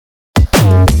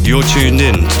You're tuned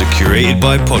in to the Curated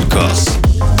by podcast.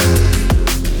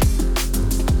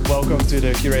 Welcome to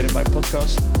the Curated by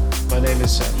podcast. My name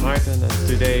is Maarten, and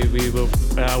today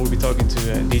I will be talking to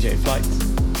DJ Flight.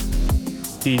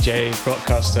 DJ,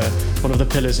 broadcaster, one of the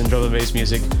pillars in drum and bass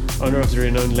music, owner of the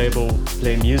renowned label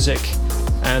Play Music,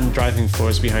 and driving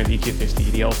force behind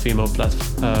EQ50, the all-female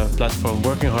platform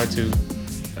working hard to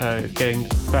getting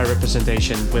fair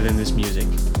representation within this music.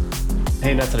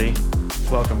 Hey Natalie,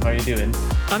 welcome. How are you doing?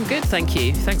 I'm good, thank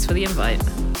you. Thanks for the invite.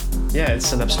 Yeah,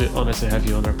 it's an absolute honor to have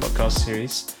you on our podcast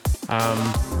series.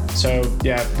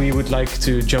 We would like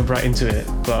to jump right into it,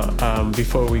 but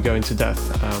before we go into that,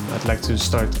 I'd like to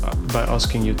start by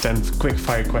asking you 10 quick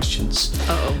fire questions.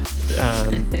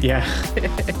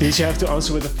 These you have to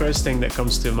answer with the first thing that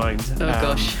comes to mind.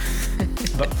 Gosh.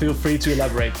 But feel free to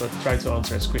elaborate, but try to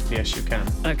answer as quickly as you can.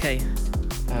 Okay.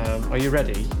 Are you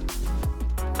ready?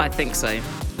 I think so.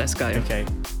 Let's go. Okay.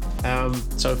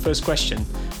 So first question,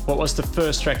 what was the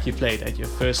first track you played at your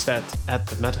first set at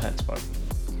the Metalheads party?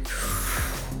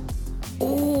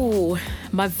 Oh,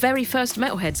 my very first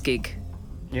Metalheads gig.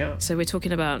 Yeah. So we're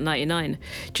talking about 99.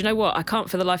 Do you know what? I can't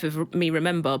for the life of me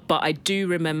remember, but I do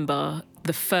remember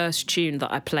the first tune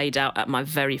that I played out at my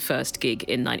very first gig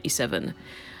in 97.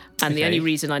 And the only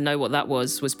reason I know what that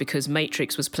was because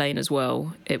Matrix was playing as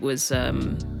well. It was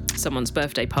someone's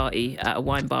birthday party at a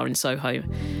wine bar in Soho,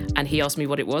 and he asked me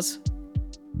what it was.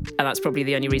 And that's probably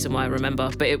the only reason why I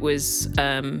remember. But it was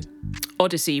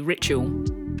Odyssey Ritual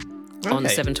on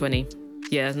 720.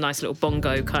 Yeah, nice little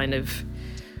bongo kind of,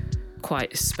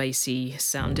 quite spacey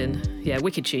sounding. Yeah,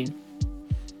 wicked tune.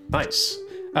 Nice.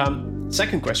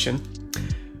 Second question.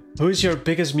 Who is your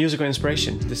biggest musical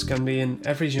inspiration? This can be in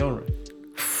every genre.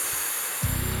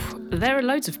 There are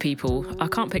loads of people. I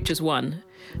can't pick just one,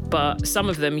 but some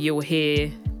of them you'll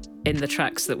hear in the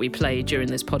tracks that we play during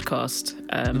this podcast.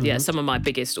 Yeah, some of my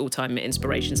biggest all-time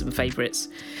inspirations and favourites.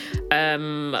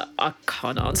 I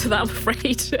can't answer that, I'm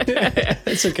afraid.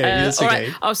 It's okay. It's all okay.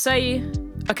 Right, I'll say,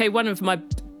 one of my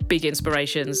big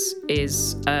inspirations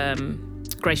is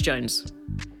Grace Jones.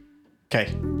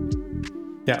 Okay.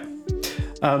 Yeah.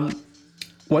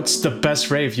 What's the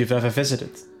best rave you've ever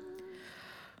visited?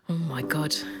 Oh my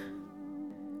God.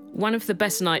 One of the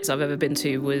best nights I've ever been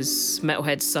to was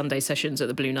Metalhead's Sunday sessions at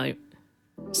the Blue Note.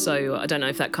 So I don't know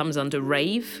if that comes under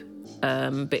rave,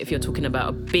 but if you're talking about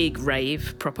a big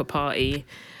rave, proper party,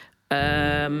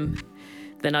 then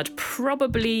I'd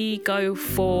probably go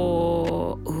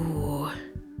for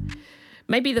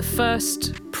maybe the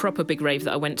first proper big rave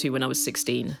that I went to when I was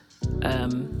 16.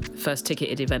 First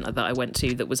ticketed event that I went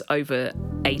to that was over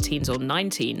 18s or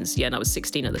 19s. Yeah, and I was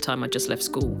 16 at the time. I just left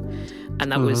school.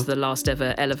 And that was the last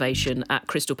ever Elevation at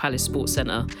Crystal Palace Sports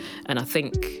Centre. And I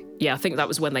think that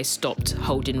was when they stopped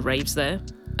holding raves there.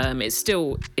 It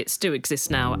still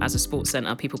exists now as a sports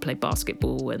centre. People play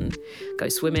basketball and go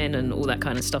swimming and all that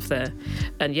kind of stuff there.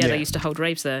 And they used to hold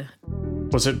raves there.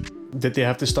 Did they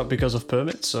have to stop because of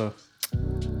permits or?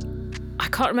 I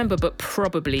can't remember, but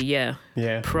probably, yeah.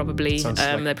 Yeah. Probably.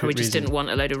 They probably just didn't want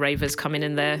a load of ravers coming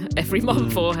in there every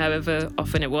month or however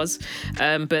often it was.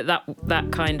 But that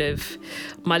kind of...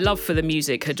 My love for the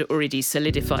music had already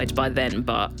solidified by then,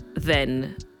 but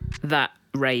then that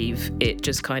rave, it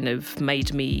just kind of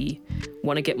made me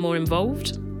want to get more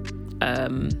involved.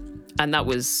 And that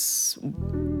was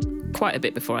quite a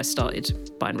bit before I started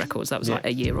buying records. That was like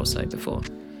a year or so before.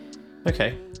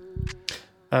 Okay.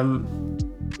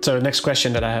 So the next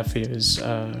question that I have for you is,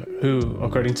 who,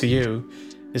 according to you,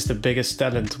 is the biggest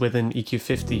talent within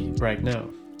EQ50 right now?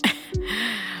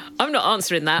 I'm not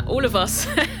answering that. All of us.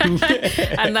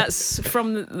 And that's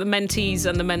from the mentees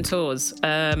and the mentors.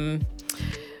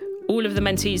 All of the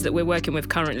mentees that we're working with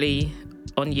currently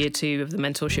on year 2 of the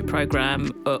mentorship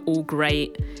program are all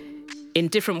great in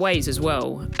different ways as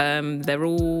well. They're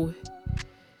all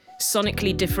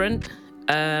sonically different.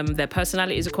 Their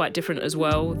personalities are quite different as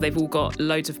well. They've all got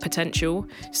loads of potential.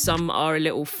 Some are a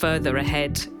little further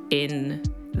ahead in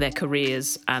their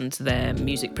careers and their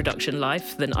music production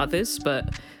life than others.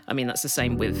 But I mean, that's the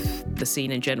same with the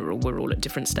scene in general. We're all at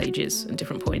different stages and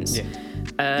different points.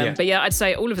 But yeah, I'd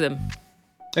say all of them.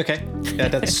 Okay. Yeah,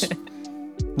 that's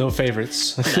no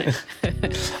favorites.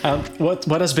 No.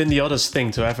 What has been the oddest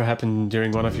thing to ever happen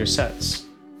during one of your sets?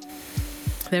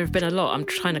 There have been a lot. I'm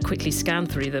trying to quickly scan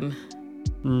through them.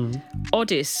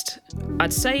 Oddest,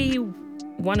 I'd say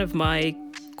one of my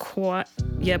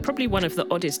probably one of the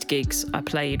oddest gigs I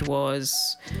played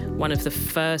was one of the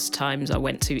first times I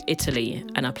went to Italy,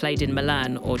 and I played in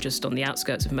Milan, or just on the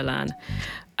outskirts of Milan,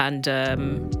 and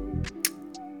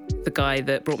the guy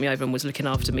that brought me over and was looking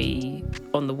after me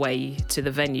on the way to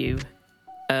the venue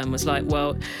was like,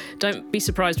 well, don't be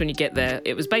surprised when you get there.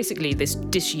 It was basically this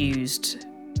disused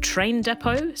train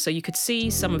depot, so you could see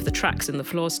some of the tracks in the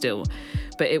floor still,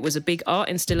 but it was a big art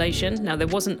installation. Now, there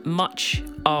wasn't much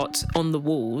art on the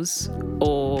walls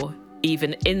or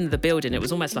even in the building. It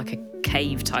was almost like a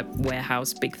cave type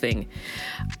warehouse, big thing.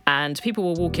 And people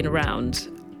were walking around,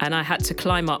 and I had to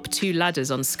climb up 2 ladders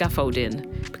on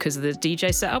scaffolding because the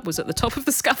DJ setup was at the top of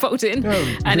the scaffolding.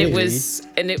 Oh, and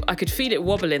really? I could feel it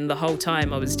wobbling the whole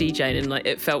time I was DJing, and like,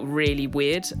 it felt really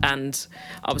weird, and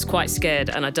I was quite scared,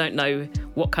 and I don't know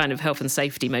what kind of health and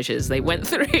safety measures they went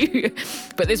through.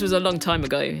 But this was a long time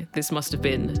ago. This must have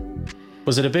been...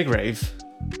 Was it a big rave?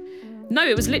 No,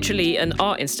 it was literally an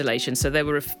art installation, so there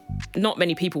were not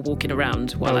many people walking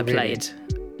around while I played.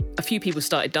 Really? A few people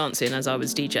started dancing as I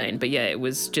was DJing, but yeah, it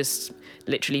was just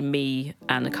literally me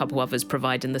and a couple others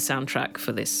providing the soundtrack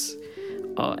for this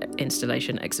art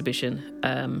installation exhibition.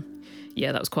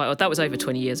 Yeah, that was quite odd. That was over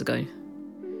 20 years ago.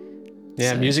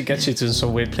 Yeah, so. Music gets you to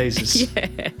some weird places.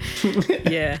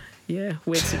 yeah,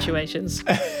 weird situations.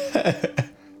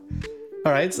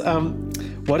 All right.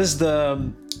 What is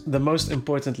the most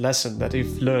important lesson that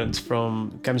you've learned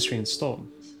from Chemistry in Storm?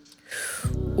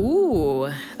 Ooh,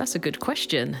 that's a good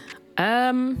question.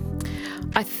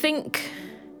 I think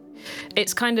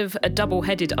it's kind of a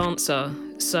double-headed answer.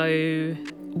 So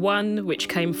one which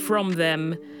came from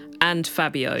them and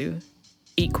Fabio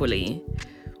equally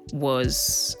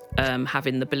was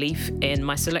having the belief in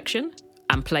my selection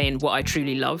and playing what I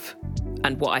truly love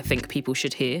and what I think people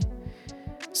should hear.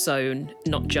 So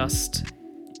not just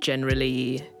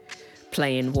generally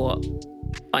playing what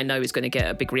I know is going to get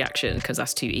a big reaction because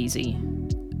that's too easy.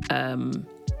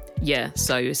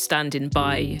 So standing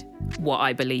by what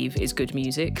I believe is good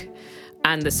music.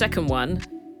 And the second one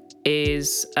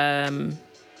is I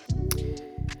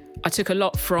took a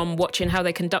lot from watching how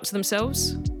they conduct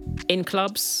themselves in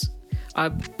clubs. I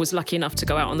was lucky enough to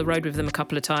go out on the road with them a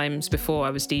couple of times before I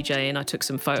was DJing. I took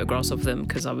some photographs of them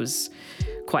because I was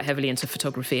quite heavily into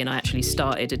photography, and I actually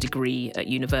started a degree at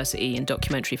university in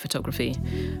documentary photography.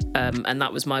 And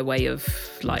that was my way of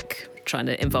like trying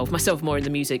to involve myself more in the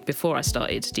music before I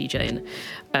started DJing.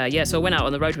 So I went out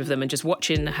on the road with them and just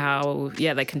watching how,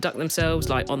 they conduct themselves,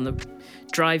 like on the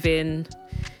drive-in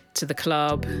to the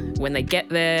club, when they get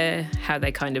there, how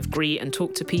they kind of greet and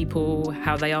talk to people,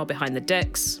 how they are behind the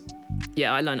decks.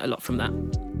 Yeah, I learned a lot from that.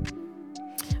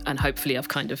 And hopefully I've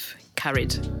kind of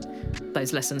carried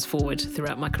those lessons forward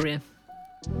throughout my career.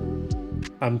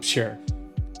 I'm sure.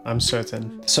 I'm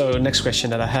certain. So next question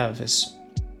that I have is,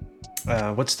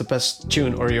 what's the best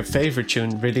tune or your favorite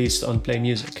tune released on Play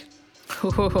Music?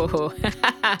 There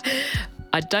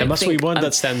must be one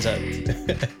that stands out.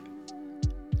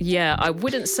 Yeah, I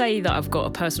wouldn't say that I've got a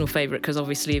personal favourite because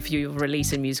obviously if you're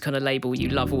releasing music on a label, you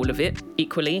love all of it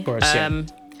equally. Of course, yeah.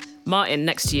 Martin,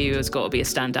 Next to You has got to be a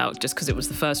standout just because it was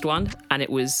the first one, and it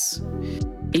was,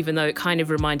 even though it kind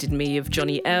of reminded me of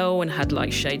Johnny L and had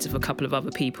like shades of a couple of other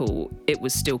people, it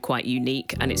was still quite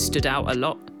unique and it stood out a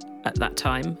lot at that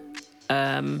time.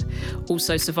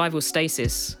 Also Survival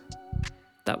Stasis,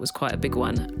 that was quite a big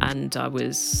one, and I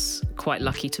was quite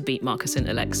lucky to beat Marcus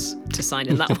Intellects to sign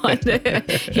in that one.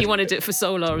 He wanted it for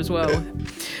Solar as well.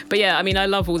 But yeah, I mean, I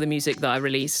love all the music that I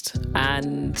released,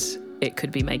 and it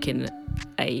could be making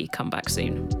a comeback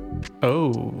soon.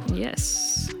 Oh.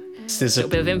 Yes. A little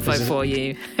bit of info for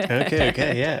you.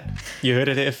 Okay, yeah. You heard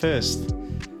it here first.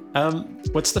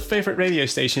 What's the favorite radio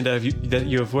station that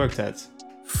you have worked at?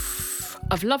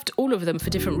 I've loved all of them for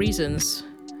different reasons.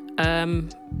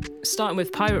 Starting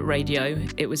with pirate radio,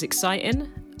 it was exciting,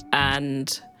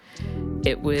 and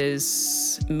it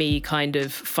was me kind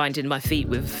of finding my feet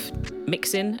with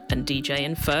mixing and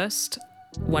DJing first.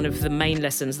 One of the main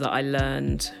lessons that I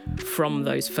learned from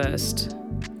those first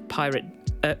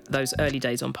those early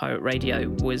days on pirate radio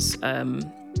was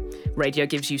radio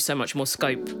gives you so much more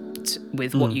scope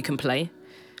with what you can play.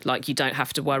 Like, you don't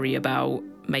have to worry about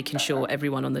making sure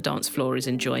everyone on the dance floor is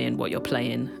enjoying what you're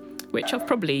playing, which I've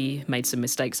probably made some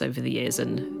mistakes over the years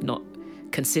and not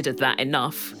considered that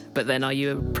enough. But then, are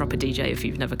you a proper DJ if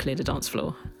you've never cleared a dance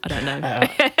floor? I don't know.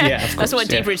 Yeah, of course, that's what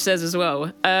Deepridge says as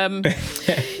well.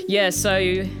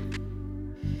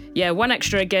 One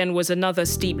Extra again was another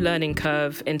steep learning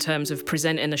curve in terms of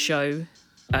presenting a show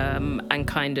and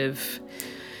kind of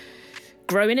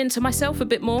growing into myself a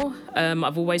bit more.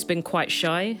 I've always been quite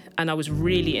shy, and I was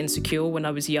really insecure when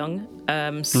I was young.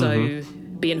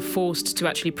 Being forced to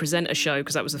actually present a show,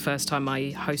 because that was the first time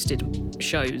I hosted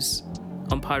shows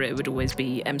on Pirate, it would always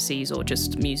be MCs or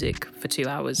just music for 2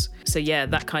 hours. So yeah,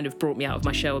 that kind of brought me out of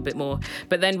my shell a bit more.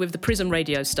 But then with the Prism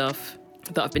Radio stuff,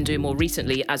 that I've been doing more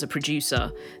recently as a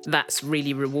producer, that's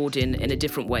really rewarding in a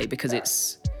different way, because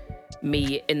it's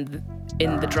me in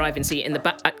the driving seat, in the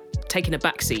back, taking a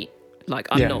back seat. Like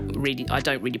I don't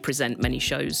really present many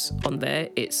shows on there.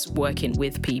 It's working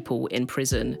with people in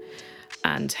prison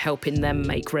and helping them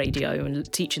make radio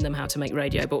and teaching them how to make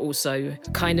radio, but also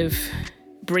kind of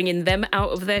bringing them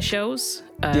out of their shells,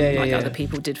 other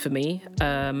people did for me.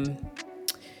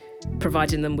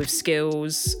 Providing them with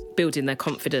skills, building their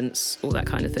confidence, all that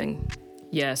kind of thing.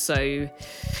 Yeah, so,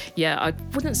 I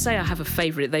wouldn't say I have a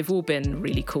favourite. They've all been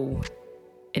really cool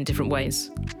in different ways.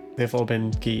 They've all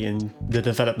been key in the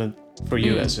development for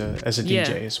you as a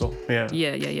DJ as well.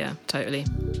 Yeah, totally.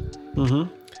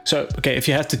 Mm-hmm. So, okay, if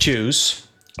you had to choose,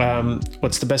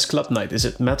 what's the best club night? Is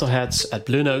it Metalheads at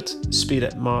Blue Note, Speed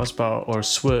at Mars Bar, or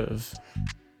Swerve?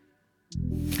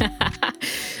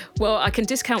 Well, I can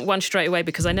discount one straight away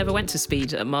because I never went to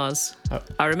Speed at Mars. Oh.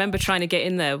 I remember trying to get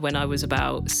in there when I was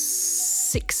about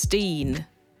 16.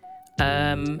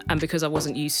 And because I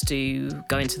wasn't used to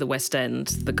going to the West End,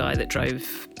 the guy that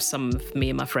drove some of me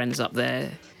and my friends up there,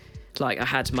 like I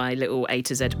had my little A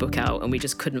to Z book out and we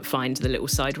just couldn't find the little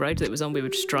side road that it was on. We were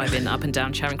just driving up and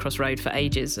down Charing Cross Road for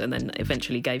ages and then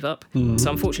eventually gave up. Mm.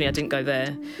 So unfortunately I didn't go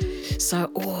there.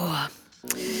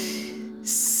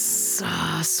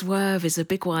 Swerve is a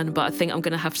big one, but I think I'm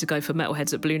going to have to go for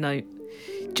Metalheads at Blue Note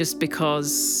just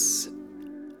because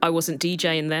I wasn't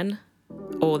DJing then,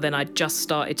 or then I just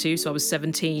started to. So I was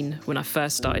 17 when I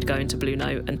first started going to Blue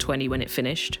Note and 20 when it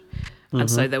finished. Mm-hmm.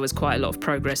 And so there was quite a lot of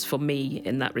progress for me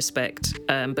in that respect.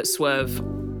 But Swerve,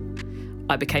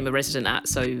 I became a resident at,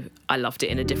 so I loved it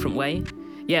in a different way.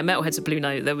 Yeah, Metalheads at Blue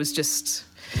Note, there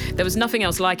was nothing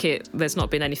else like it. There's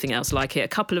not been anything else like it. A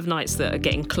couple of nights that are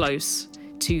getting close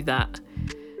to that.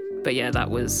 But yeah, that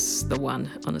was the one,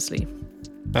 honestly.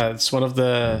 It's one of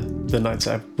the nights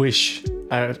I wish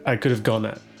I could have gone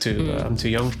at too. I'm too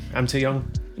young.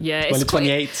 Yeah, it's only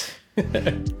 28.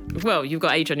 Well, you've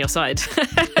got age on your side.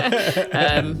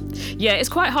 It's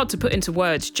quite hard to put into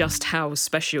words just how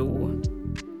special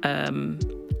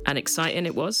and exciting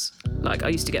it was. Like I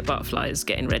used to get butterflies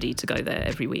getting ready to go there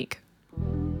every week.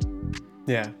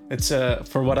 Yeah, it's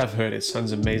for what I've heard, it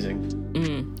sounds amazing.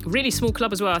 Really small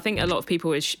club as well. I think a lot of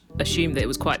people assumed that it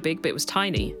was quite big, but it was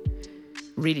tiny.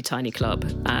 Really tiny club,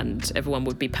 and everyone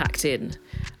would be packed in.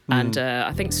 And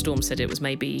I think Storm said it was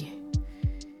maybe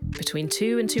between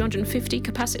 2 and 250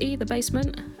 capacity, the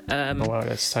basement. Oh wow,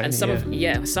 that's tiny.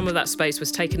 And some of that space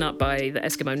was taken up by the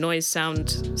Eskimo noise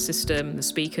sound system, the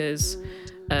speakers.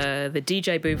 The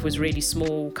DJ booth was really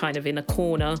small, kind of in a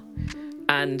corner,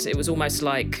 and it was almost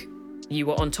like you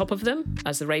were on top of them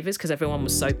as the ravers because everyone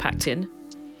was so packed in.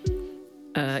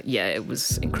 It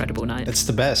was incredible night. It's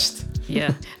the best.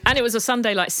 Yeah, and it was a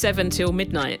Sunday, like 7 till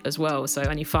midnight as well, so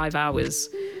only 5 hours.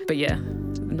 But yeah,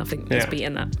 nothing is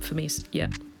beating that for me. Yeah,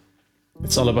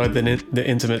 it's all about the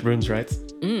intimate rooms, right?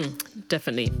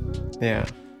 Definitely. Yeah.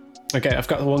 Okay, I've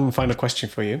got one final question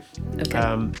for you. Okay.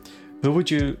 Who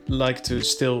would you like to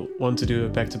still want to do a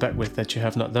back-to-back with that you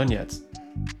have not done yet?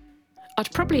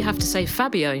 I'd probably have to say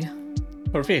Fabio.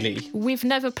 Oh, really? We've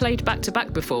never played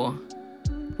back-to-back before.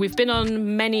 We've been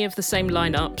on many of the same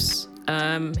lineups.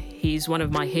 He's one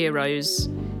of my heroes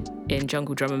in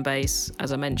jungle drum and bass,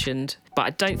 as I mentioned, but I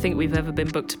don't think we've ever been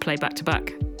booked to play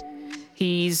back-to-back.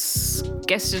 He's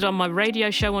guested on my radio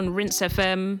show on Rinse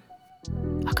FM.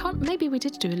 Maybe we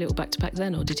did do a little back-to-back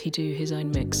then, or did he do his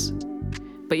own mix?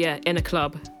 But yeah, in a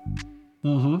club.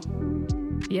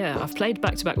 Mm-hmm. Yeah, I've played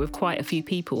back-to-back with quite a few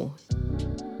people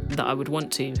that I would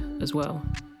want to as well.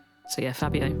 So yeah,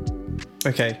 Fabio.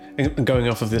 Okay, and going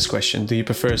off of this question, do you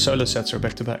prefer solo sets or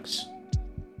back-to-backs?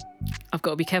 I've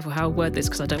got to be careful how I word this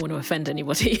because I don't want to offend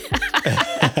anybody.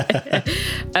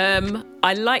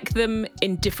 I like them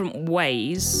in different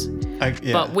ways,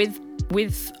 but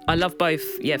with I love both,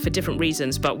 for different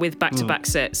reasons. But with back-to-back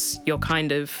sets, you're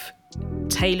kind of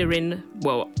tailoring.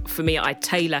 Well, for me, I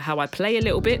tailor how I play a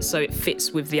little bit so it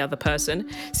fits with the other person.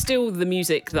 Still the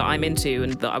music that I'm into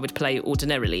and that I would play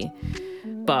ordinarily.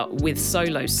 But with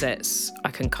solo sets,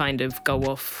 I can kind of go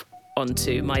off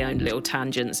onto my own little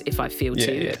tangents if I feel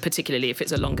to, particularly if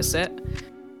it's a longer set.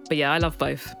 But yeah, I love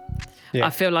both. Yeah. I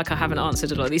feel like I haven't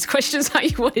answered a lot of these questions that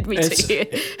you wanted me to hear.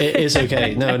 It is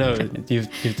okay. No, you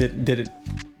did it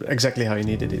exactly how you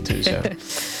needed it to.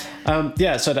 So,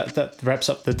 so that wraps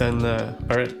up the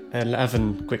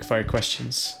 11 quickfire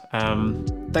questions.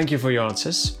 Thank you for your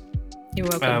answers. You're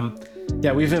welcome.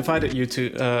 We've invited you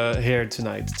to here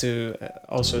tonight to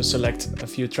also select a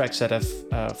few tracks that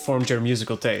have formed your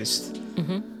musical taste.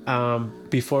 Mm-hmm.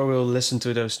 Before we'll listen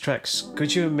to those tracks,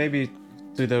 could you maybe,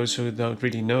 to those who don't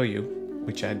really know you,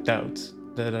 which I doubt,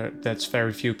 that's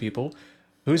very few people.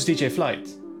 Who's DJ Flight?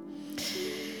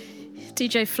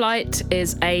 DJ Flight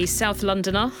is a South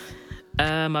Londoner.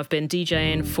 I've been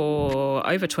DJing for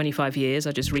over 25 years.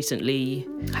 I just recently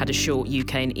had a short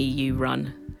UK and EU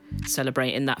run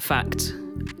celebrating that fact.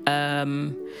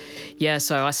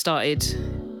 So I started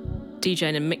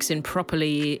DJing and mixing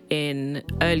properly in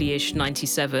early-ish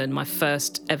 97. My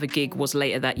first ever gig was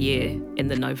later that year in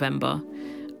the November.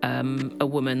 A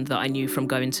woman that I knew from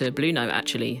going to Blue Note,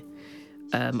 actually.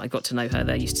 I got to know her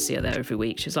there, used to see her there every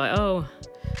week. She was like, oh,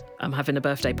 I'm having a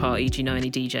birthday party. Do you know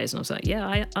any DJs? And I was like,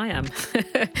 yeah, I am.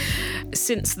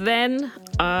 Since then,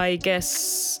 I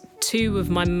guess two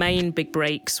of my main big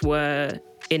breaks were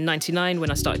in 99 when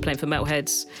I started playing for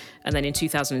Metalheads, and then in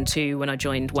 2002 when I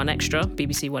joined One Extra,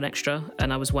 BBC One Extra,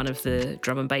 and I was one of the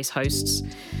drum and bass hosts.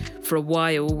 For a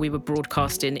while, we were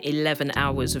broadcasting 11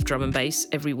 hours of drum and bass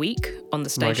every week on the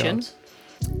station.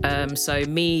 So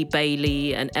me,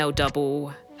 Bailey, and L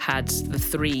Double had the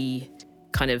three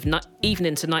kind of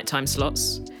evening to nighttime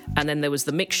slots, and then there was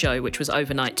the mix show, which was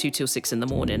overnight 2 till 6 in the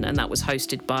morning, and that was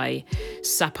hosted by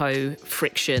Sapo,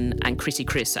 Friction, and Chrissy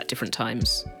Chris at different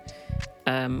times.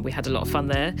 We had a lot of fun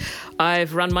there.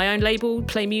 I've run my own label,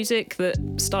 Play Music, that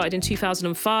started in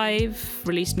 2005,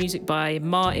 released music by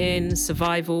Martin,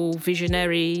 Survival,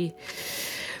 Visionary,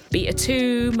 Beta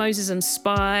 2, Moses and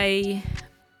Spy.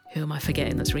 Who am I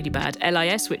forgetting? That's really bad.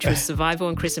 LIS, which was Survival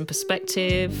and Chris in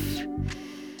Perspective.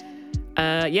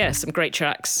 Some great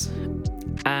tracks.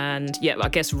 And I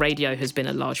guess radio has been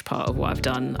a large part of what I've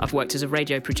done. I've worked as a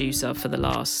radio producer for the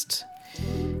last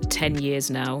 10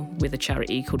 years now with a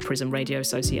charity called Prism Radio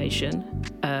Association.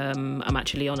 I'm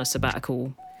actually on a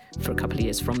sabbatical for a couple of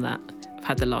years from that. I've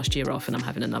had the last year off and I'm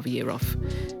having another year off.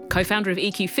 Co-founder of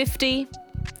EQ50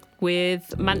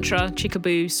 with Mantra,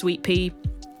 Chickaboo, Sweet Pea.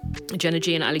 Jenna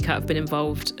G and Ali Cat have been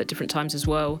involved at different times as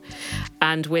well.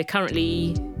 And we're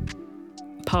currently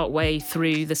partway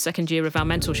through the second year of our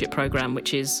mentorship program,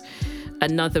 which is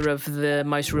another of the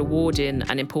most rewarding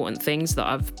and important things that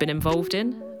I've been involved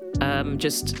in.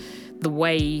 Just the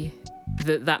way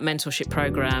that mentorship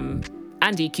program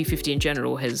and EQ50 in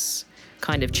general has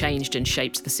kind of changed and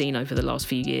shaped the scene over the last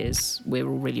few years, we're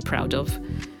all really proud of.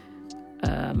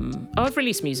 I've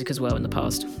released music as well in the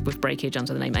past with Breakage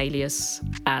under the name Alias,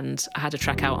 and I had a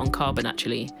track out on Carbon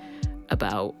actually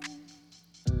about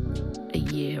a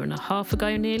year and a half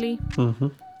ago nearly.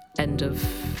 End of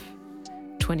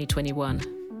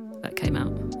 2021 that came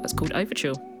out. That's called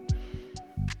Overture.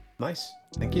 Nice,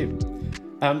 thank you.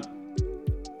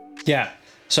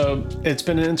 So it's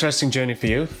been an interesting journey for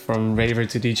you, from raver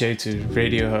to DJ to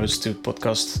radio host to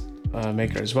podcast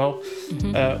maker as well.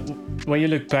 When you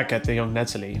look back at the young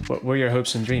Natalie, what were your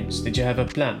hopes and dreams? Did you have a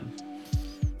plan?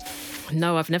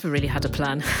 No, I've never really had a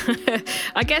plan.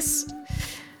 I guess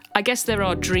there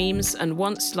are dreams, and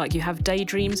once you have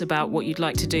daydreams about what you'd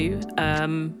like to do.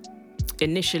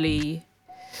 Initially,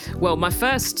 my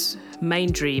first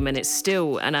main dream, and it's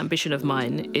still an ambition of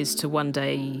mine, is to one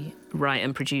day write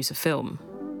and produce a film.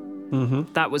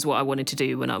 That was what I wanted to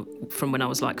do from when I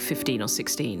was like 15 or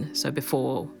 16. So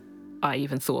before I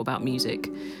even thought about music.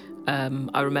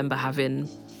 I remember having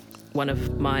one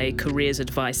of my careers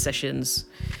advice sessions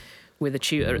with a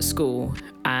tutor at school,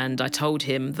 and I told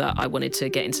him that I wanted to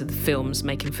get into the films,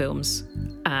 making films.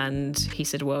 And he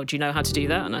said, well, do you know how to do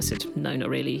that? And I said, no, not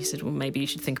really. He said, well, maybe you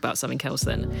should think about something else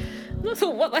then. And I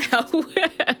thought, what the hell?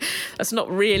 That's not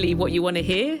really what you want to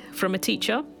hear from a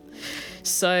teacher.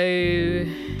 So,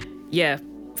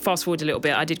 fast forward a little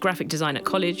bit. I did graphic design at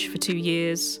college for 2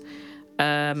 years,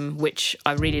 which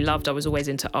I really loved. I was always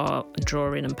into art,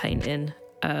 drawing and painting,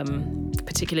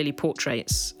 particularly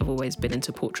portraits. I've always been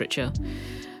into portraiture.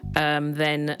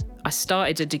 Then I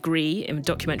started a degree in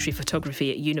documentary photography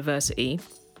at university.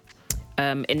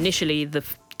 Initially, the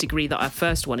degree that I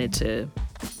first wanted to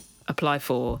apply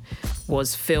for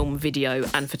was film, video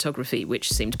and photography, which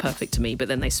seemed perfect to me, but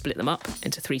then they split them up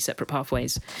into 3 separate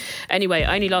pathways. Anyway,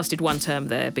 I only lasted 1 term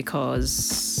there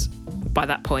because by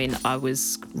that point I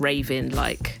was raving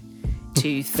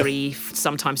 2, 3,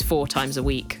 sometimes 4 times a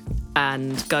week,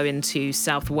 and going to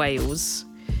South Wales.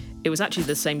 It was actually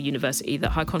the same university that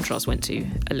High Contrast went to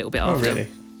a little bit after. Oh, really?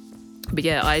 But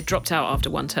I dropped out after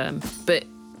 1 term. But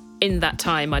in that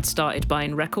time, I'd started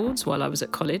buying records while I was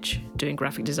at college doing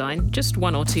graphic design, just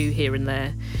 1 or 2 here and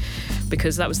there,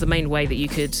 because that was the main way that you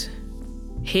could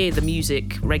hear the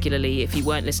music regularly if you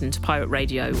weren't listening to pirate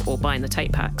radio or buying the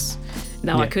tape packs.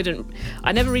 Now,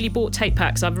 I never really bought tape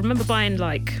packs. I remember buying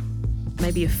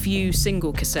maybe a few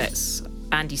single cassettes,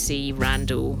 Andy C,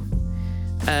 Randall,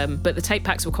 but the tape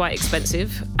packs were quite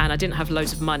expensive and I didn't have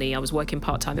loads of money. I was working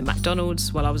part-time in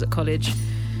McDonald's while I was at college.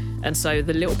 And so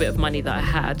the little bit of money that I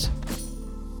had,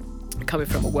 coming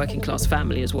from a working class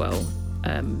family as well,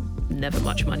 never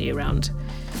much money around.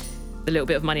 The little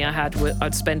bit of money I had,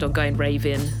 I'd spend on going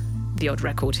raving, the odd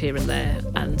record here and there,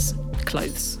 and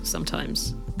clothes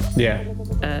sometimes. Yeah.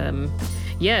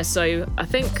 So I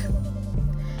think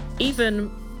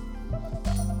even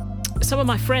some of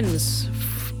my friends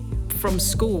from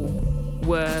school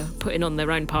were putting on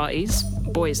their own parties.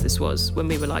 Boys, this was when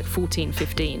we were like 14,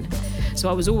 15. So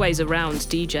I was always around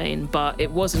DJing, but it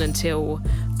wasn't until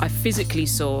I physically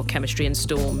saw Chemistry and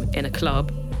Storm in a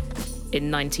club in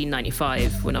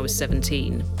 1995 when I was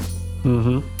 17.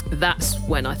 That's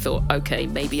when I thought, okay,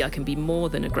 maybe I can be more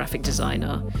than a graphic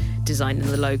designer, designing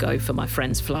the logo for my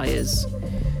friends' flyers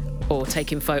or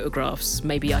taking photographs.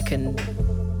 Maybe I can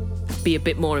be a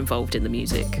bit more involved in the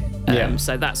music.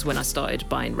 So that's when I started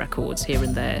buying records here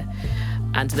and there.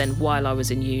 And then while I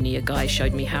was in uni, a guy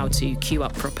showed me how to cue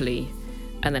up properly.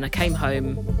 And then I came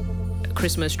home,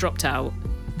 Christmas, dropped out,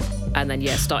 and then,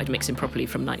 started mixing properly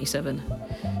from 97.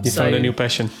 You found a new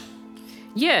passion.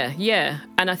 Yeah.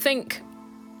 And I think,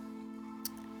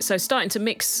 so starting to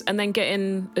mix and then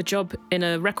getting a job in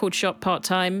a record shop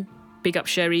part-time. Big up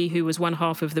Sherry, who was one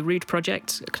half of the Rude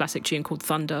project, a classic tune called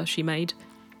Thunder she made.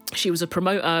 She was a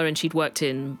promoter and she'd worked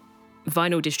in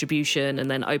vinyl distribution and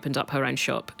then opened up her own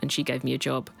shop, and she gave me a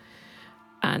job.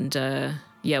 And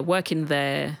working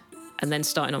there and then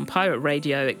starting on pirate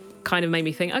radio, it kind of made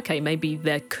me think, okay, maybe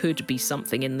there could be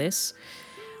something in this.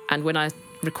 And when I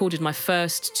recorded my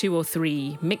first 2 or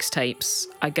 3 mixtapes,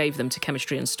 I gave them to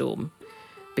Chemistry and Storm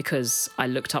because I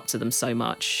looked up to them so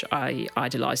much. I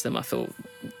idolised them. I thought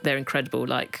they're incredible.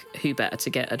 Like, who better to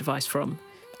get advice from?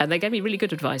 And they gave me really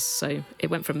good advice, so it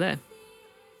went from there.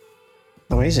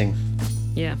 Amazing.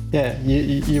 Yeah. Yeah,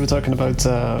 you were talking about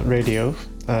radio,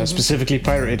 specifically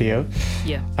pirate radio.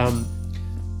 Yeah.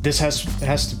 This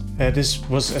this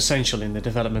was essential in the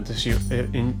development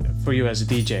for you as a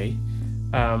DJ.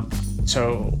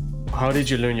 So, how did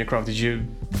you learn your craft?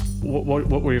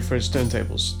 What were your first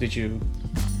turntables?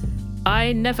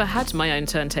 I never had my own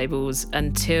turntables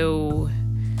until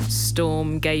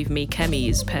Storm gave me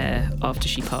Kemi's pair after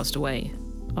she passed away,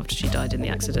 after she died in the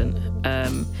accident.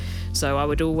 So I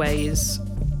would always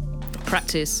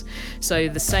practice. So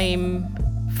the same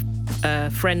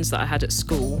friends that I had at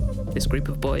school, this group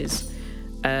of boys,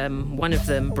 one of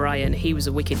them, Brian, he was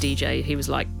a wicked DJ. He was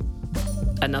like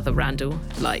another Randall,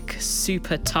 like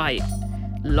super tight,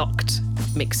 locked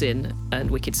mixing and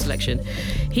wicked selection.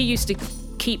 He used to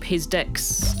keep his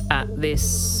decks at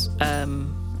this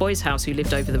boy's house who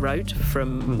lived over the road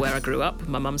from where I grew up,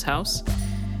 my mum's house.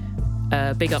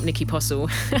 Big up Nicky Postle.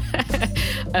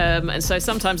 And so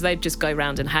sometimes they'd just go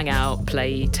around and hang out,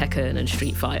 play Tekken and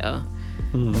Street Fighter,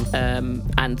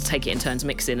 and take it in turns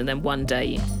mixing. And then one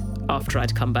day, after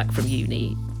I'd come back from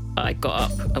uni, I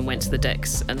got up and went to the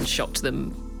decks and shocked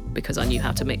them because I knew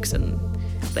how to mix and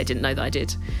they didn't know that I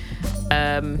did.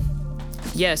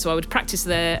 So I would practice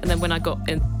there, and then when I got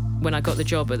the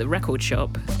job at the record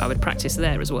shop, I would practice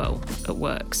there as well at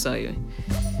work. So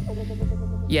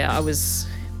I was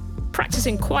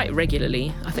practicing quite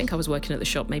regularly. I think I was working at the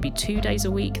shop maybe 2 days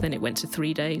a week, then it went to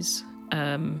 3 days.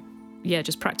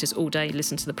 Just practice all day,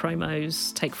 listen to the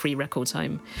promos, take free records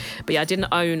home. But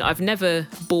I've never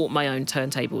bought my own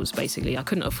turntables, basically. I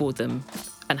couldn't afford them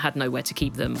and had nowhere to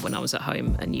keep them when I was at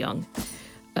home and young.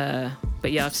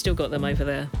 I've still got them over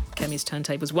there, Kemi's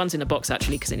turntables. One's in a box,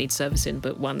 actually, because it needs servicing,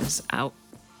 but one's out.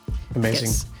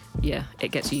 Amazing.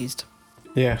 It gets used.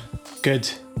 Yeah, good.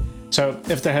 So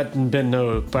if there hadn't been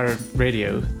no pirate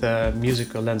radio, the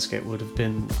musical landscape would have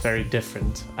been very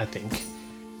different, I think.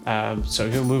 So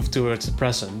you move towards the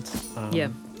present.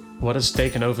 What has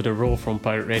taken over the role from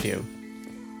pirate radio?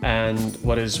 And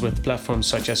what is, with platforms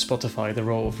such as Spotify, the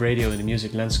role of radio in the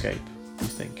music landscape, do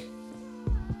you think?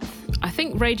 I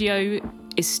think radio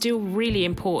is still really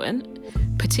important,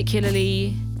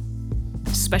 particularly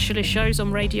specialist shows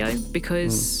on radio,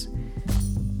 because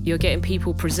you're getting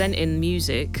people presenting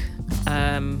music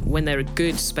when they're a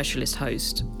good specialist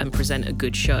host and present a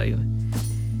good show.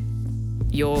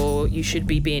 You should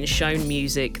be being shown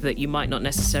music that you might not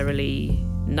necessarily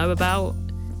know about,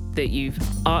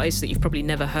 artists that you've probably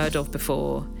never heard of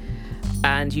before,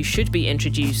 and you should be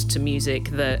introduced to music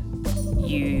that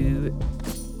you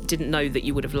didn't know that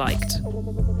you would have liked.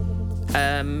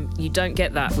 You don't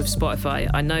get that with Spotify.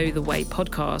 I know the way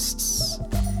podcasts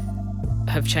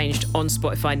have changed on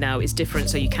Spotify now is different,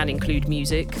 so you can include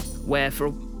music, where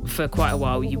for quite a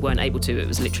while you weren't able to. It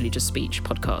was literally just speech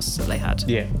podcasts that they had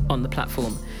on the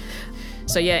platform.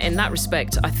 So in that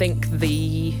respect, I think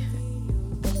the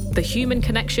human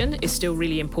connection is still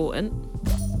really important.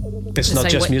 It's not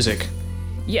just music.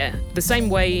 Yeah, the same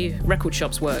way record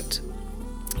shops worked.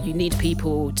 You need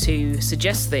people to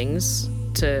suggest things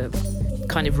to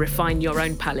kind of refine your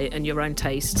own palate and your own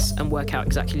tastes and work out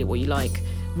exactly what you like,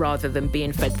 rather than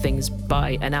being fed things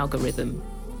by an algorithm.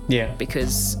 Yeah.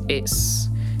 Because it's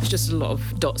just a lot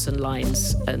of dots and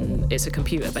lines, and it's a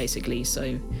computer basically.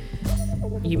 So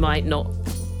you might not,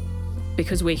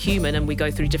 because we're human and we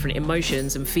go through different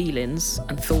emotions and feelings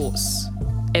and thoughts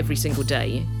every single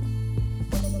day.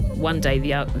 One day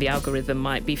the algorithm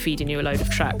might be feeding you a load of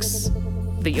tracks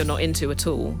that you're not into at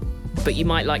all, but you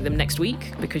might like them next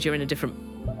week because you're in a different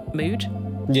mood.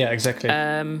 Yeah, exactly.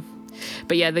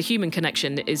 But yeah, the human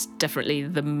connection is definitely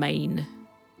the main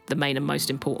and most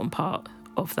important part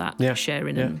of that,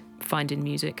 sharing and finding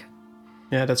music.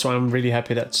 Yeah, that's why I'm really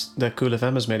happy that Cool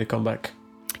FM has made a comeback.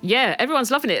 Yeah,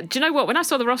 everyone's loving it. Do you know what? When I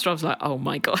saw the roster, I was like, oh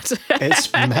my God.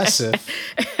 It's massive.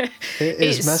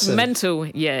 It's massive. Mental.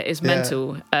 Yeah, it's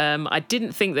mental. I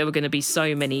didn't think there were going to be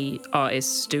so many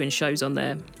artists doing shows on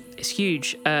there. It's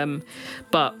huge.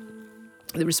 But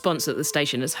the response that the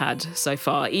station has had so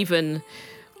far, even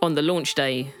on the launch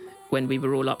day, when we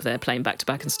were all up there playing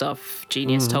back-to-back and stuff,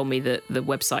 Genius told me that the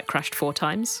website crashed 4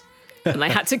 times. And they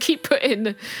had to keep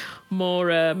putting more...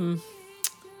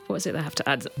 what was it they have to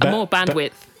add? More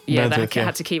bandwidth. They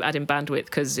had to keep adding bandwidth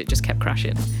because it just kept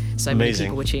crashing. So many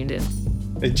people were tuned in.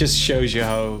 It just shows you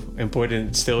how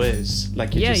important it still is,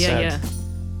 like you just said.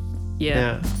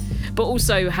 Yeah. But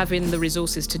also having the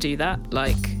resources to do that,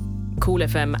 like Cool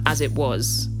FM as it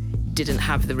was, didn't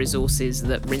have the resources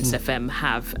that Rinse FM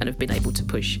have and have been able to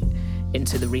push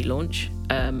into the relaunch.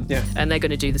 And they're going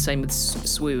to do the same with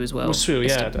Swoo as well. Well,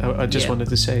 Swoo, I just wanted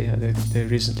to say they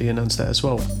recently announced that as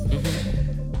well.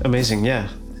 Mm-hmm. Amazing, yeah.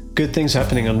 Good things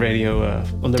happening on radio,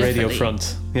 on the radio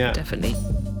front. Yeah, definitely.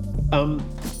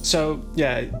 So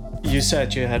yeah, you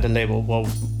said you had a label. Well,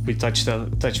 we touched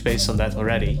base on that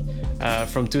already.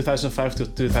 From 2005 to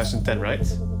 2010,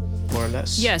 right? More or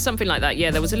less. Yeah, something like that.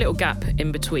 Yeah, there was a little gap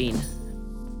in between.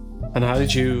 And how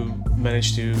did you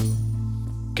manage to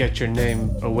get your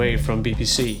name away from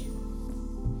BBC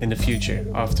in the future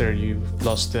after you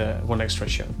lost the One Extra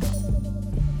show?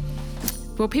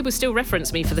 Well, people still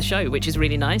reference me for the show, which is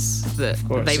really nice that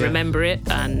they remember it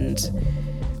and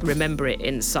remember it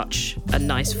in such a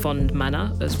nice, fond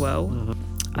manner as well.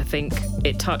 Mm-hmm. I think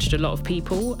it touched a lot of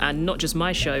people, and not just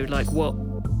my show, like what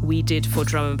we did for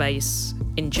drum and bass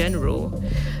in general.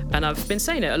 And I've been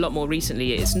saying it a lot more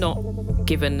recently. It's not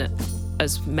given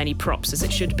as many props as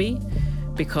it should be,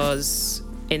 because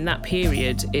in that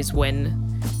period is when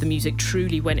the music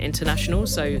truly went international.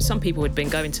 So some people had been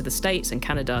going to the States and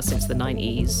Canada since the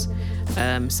 90s,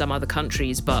 some other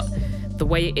countries, but the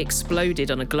way it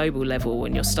exploded on a global level,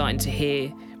 and you're starting to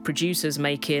hear producers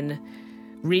making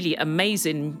really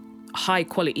amazing high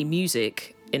quality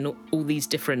music in all these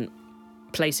different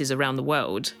places around the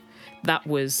world, that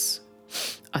was,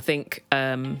 I think,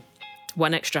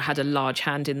 One Extra had a large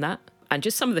hand in that. And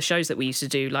just some of the shows that we used to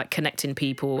do, like connecting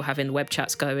people, having web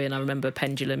chats going. I remember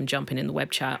Pendulum jumping in the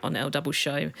web chat on L Double's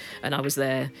show, and I was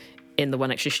there in the One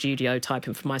Extra studio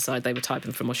typing from my side. They were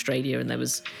typing from Australia, and there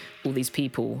was all these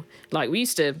people. Like we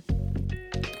used to...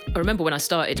 I remember when I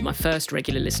started, my first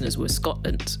regular listeners were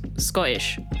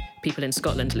Scottish people in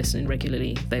Scotland listening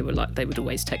regularly. They would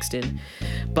always text in.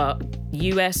 But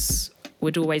US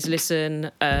would always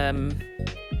listen.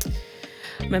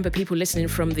 Remember people listening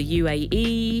from the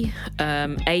UAE,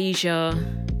 Asia.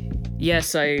 Yeah,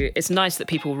 so it's nice that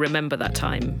people remember that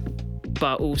time.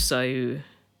 But also,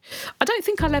 I don't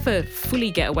think I'll ever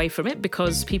fully get away from it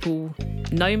because people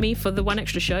know me for the One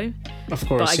Extra show. Of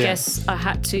course, but I guess I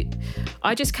had to...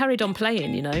 I just carried on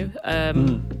playing, you know?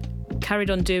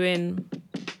 Carried on doing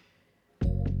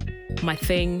my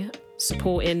thing,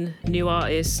 supporting new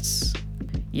artists.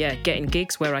 Yeah, getting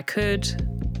gigs where I could.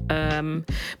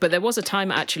 But there was a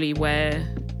time actually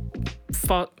where,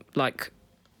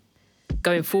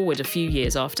 going forward a few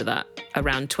years after that,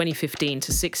 around 2015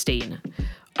 to 16,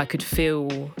 I could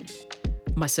feel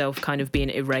myself kind of being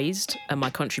erased and my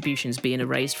contributions being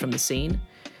erased from the scene,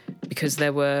 because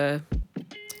there were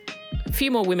a few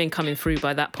more women coming through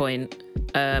by that point,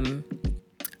 and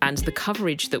the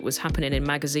coverage that was happening in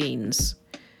magazines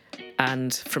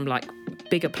and from like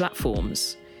bigger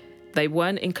platforms, they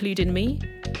weren't including me.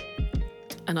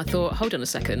 And I thought, hold on a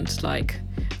second, like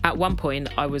at one point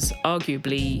I was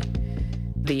arguably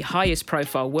the highest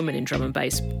profile woman in drum and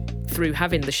bass through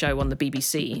having the show on the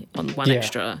BBC on One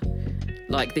Extra,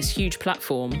 like this huge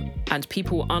platform, and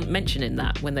people aren't mentioning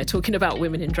that when they're talking about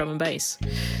women in drum and bass.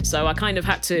 So I kind of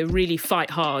had to really fight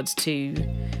hard to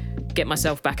get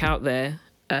myself back out there,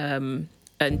 and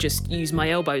just use my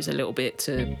elbows a little bit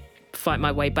to fight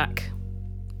my way back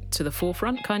to the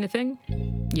forefront kind of thing.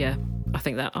 Yeah, I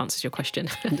think that answers your question.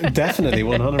 Definitely,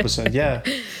 100%. Yeah.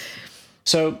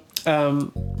 So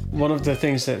one of the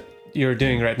things that you're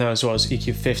doing right now as well as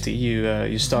EQ50,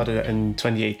 you started it in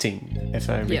 2018, if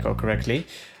I recall correctly,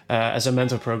 as a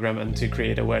mentor program and to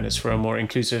create awareness for a more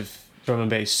inclusive drum and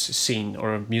bass scene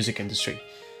or music industry.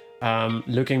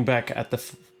 Looking back at the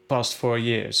past 4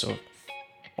 years or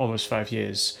almost 5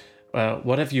 years,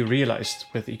 what have you realized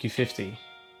with EQ50?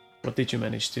 What did you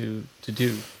manage to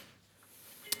do?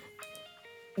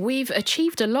 We've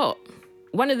achieved a lot.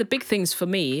 One of the big things for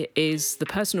me is the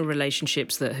personal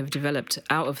relationships that have developed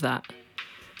out of that.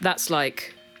 That's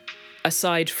like,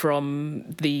 aside from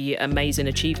the amazing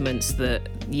achievements that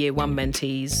year 1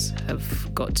 mentees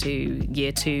have got to,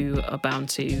 year 2 are bound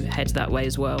to head that way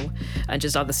as well, and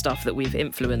just other stuff that we've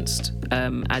influenced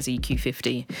as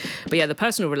EQ50. But yeah, the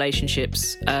personal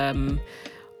relationships,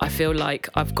 I feel like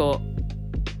I've got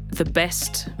the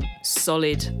best,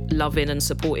 solid, loving and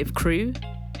supportive crew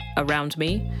around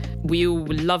me. We all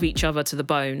love each other to the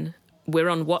bone. We're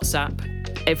on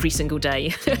WhatsApp every single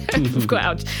day. We've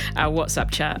got our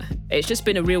WhatsApp chat. It's just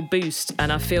been a real boost,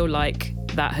 and I feel like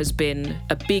that has been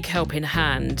a big helping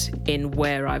hand in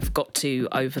where I've got to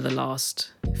over the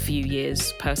last few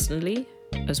years personally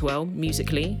as well,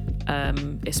 musically,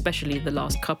 especially the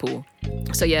last couple.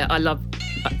 So yeah, I love...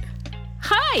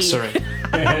 Hi! Sorry.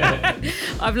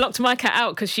 I've locked my cat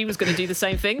out because she was going to do the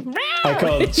same thing. I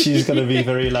can't. She's going to be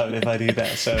very loud if I do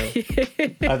that. So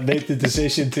I've made the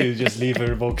decision to just leave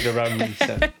her walking around me.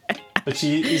 So. But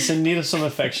she is in need of some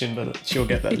affection, but she'll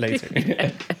get that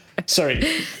later. Sorry.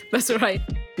 That's all right.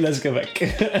 Let's go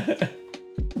back.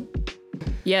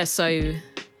 Yeah, so,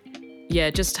 yeah,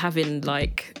 just having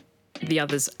like the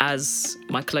others as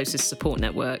my closest support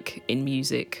network in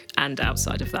music and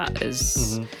outside of that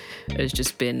has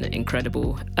just been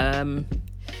incredible.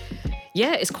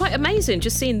 Yeah, it's quite amazing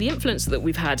just seeing the influence that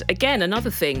we've had. Again,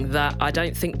 another thing that I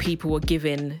don't think people are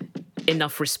giving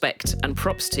enough respect and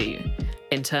props to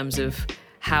in terms of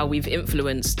how we've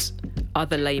influenced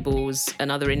other labels and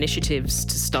other initiatives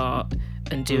to start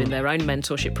and doing their own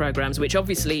mentorship programs, which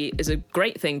obviously is a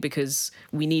great thing because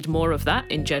we need more of that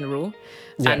in general,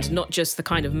 and not just the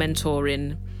kind of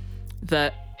mentoring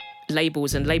that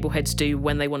labels and label heads do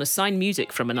when they want to sign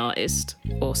music from an artist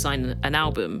or sign an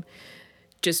album.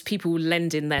 Just people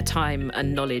lending their time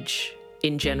and knowledge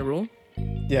in general.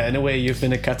 Yeah, in a way, you've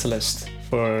been a catalyst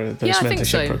for those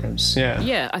mentorship programs.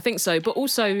 Yeah, I think so. But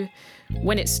also,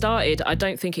 when it started, I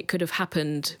don't think it could have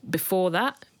happened before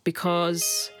that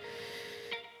because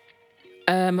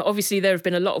obviously there have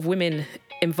been a lot of women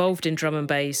involved in drum and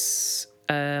bass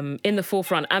in the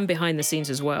forefront and behind the scenes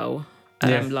as well.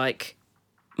 Like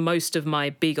most of my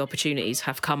big opportunities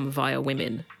have come via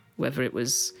women, whether it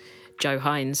was Jo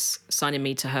Hines signing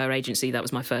me to her agency. That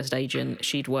was my first agent.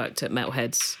 She'd worked at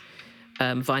Melkweg's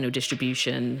vinyl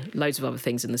distribution, loads of other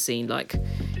things in the scene. Like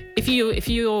if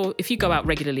you go out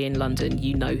regularly in London,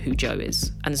 you know who Jo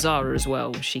is. And Zara as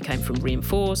well. She came from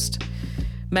Reinforced,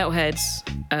 Meltheads.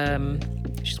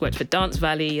 She's worked for Dance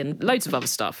Valley and loads of other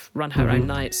stuff. Run her own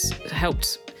nights.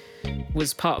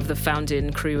 Was part of the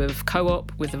founding crew of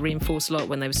Co-op with the Reinforced lot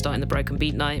when they were starting the Broken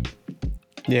Beat Night.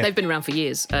 Yeah. They've been around for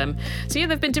years. So yeah,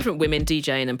 there've been different women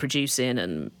DJing and producing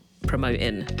and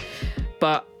promoting.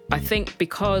 But I think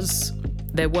because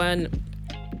there weren't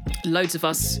loads of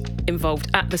us involved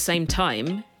at the same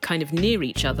time, kind of near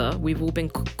each other, we've all been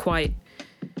quite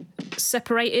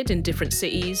separated in different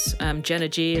cities. Jenna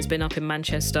G has been up in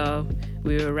Manchester.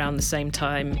 We were around the same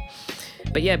time.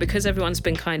 But yeah, because everyone's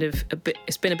been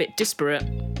it's been a bit disparate,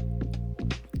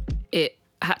 it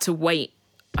had to wait,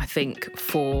 I think,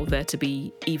 for there to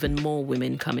be even more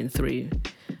women coming through.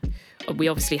 We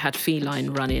obviously had Feline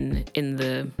running in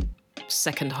the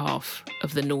second half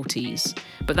of the noughties,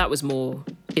 but that was more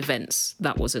events.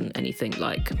 That wasn't anything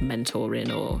like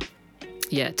mentoring or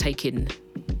taking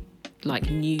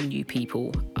like new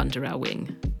people under our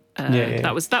wing.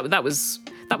 That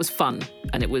was fun,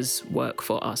 and it was work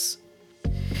for us.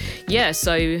 Yeah,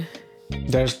 so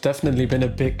there's definitely been a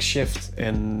big shift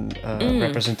in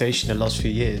representation in the last few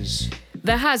years.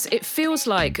 There has. It feels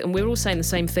like, and we're all saying the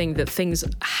same thing, that things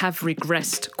have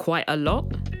regressed quite a lot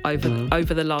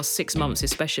over the last 6 months,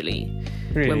 especially.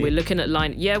 Really? When we're looking at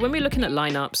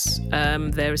lineups,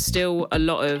 there is still a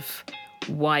lot of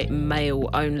white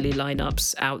male-only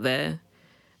lineups out there.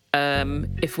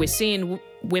 If we're seeing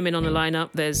women on a lineup,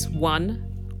 there's one,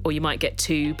 or you might get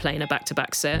two playing a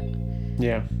back-to-back set.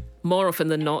 Yeah. More often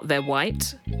than not, they're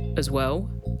white as well.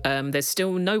 There's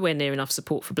still nowhere near enough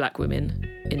support for black women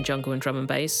in jungle and drum and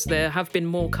bass. There have been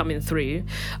more coming through.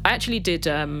 I actually did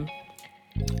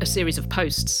a series of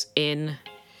posts in,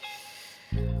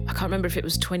 I can't remember if it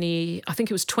was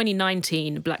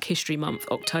 2019 Black History Month,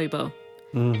 October.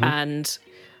 And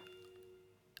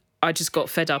I just got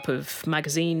fed up of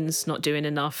magazines not doing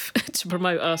enough to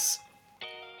promote us.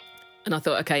 And I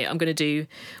thought, okay, I'm going to do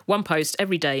one post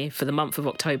every day for the month of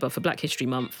October for Black History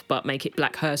Month, but make it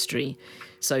Black Herstory.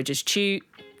 So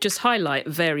just highlight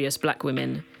various black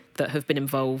women that have been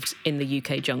involved in the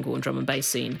UK jungle and drum and bass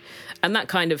scene. And that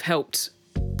kind of helped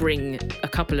bring a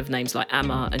couple of names like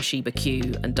Amma and Sheba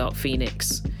Q and Dark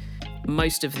Phoenix.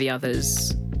 Most of the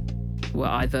others were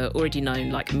either already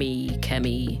known, like me,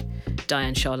 Kemi,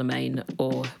 Diane Charlemagne,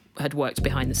 or had worked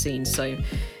behind the scenes. So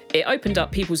it opened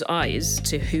up people's eyes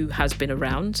to who has been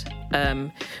around.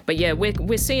 But yeah,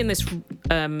 we're seeing this.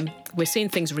 We're seeing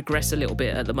things regress a little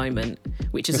bit at the moment,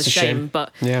 which is a shame.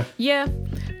 But yeah.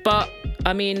 But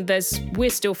I mean, we're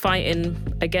still fighting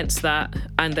against that,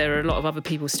 and there are a lot of other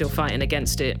people still fighting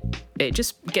against it. It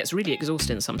just gets really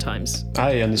exhausting sometimes.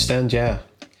 I understand. Yeah.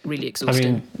 Really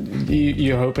exhausting. I mean,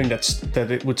 you're hoping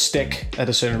that it would stick at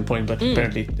a certain point, but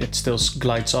apparently it still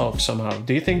glides off somehow.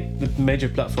 Do you think the major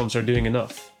platforms are doing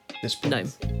enough at this point? No.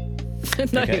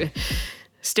 No, okay.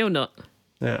 Still not.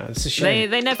 Yeah, it's a shame.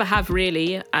 They never have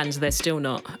really, and they're still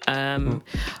not. I'm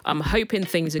hoping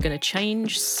things are going to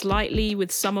change slightly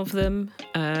with some of them.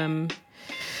 I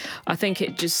think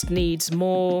it just needs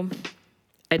more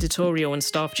editorial and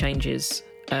staff changes.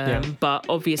 But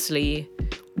obviously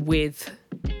with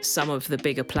some of the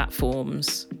bigger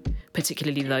platforms,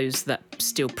 particularly those that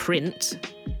still print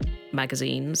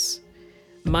magazines,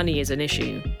 money is an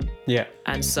issue. Yeah.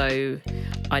 And so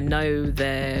I know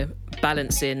they're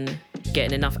balancing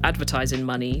getting enough advertising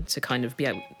money to kind of be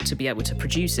able to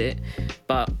produce it.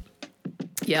 But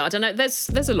yeah, I don't know.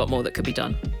 There's a lot more that could be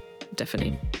done.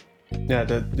 Definitely. Yeah,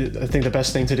 I think the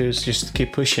best thing to do is just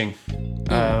keep pushing.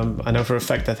 I know for a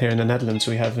fact that here in the Netherlands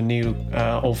we have a new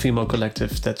all-female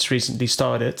collective that's recently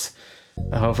started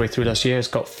halfway through last year. It's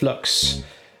called Flux,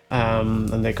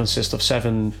 and they consist of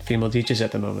 7 female DJs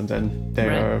at the moment, and they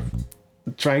are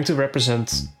trying to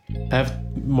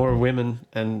have more women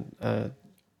and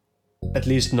at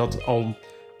least not all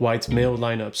white male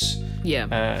lineups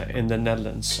in the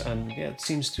Netherlands, and it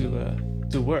seems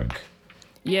to work.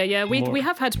 Yeah, we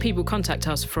have had people contact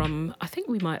us from, I think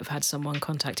we might have had someone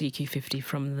contact EQ50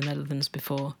 from the Netherlands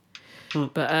before.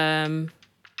 But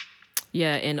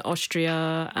in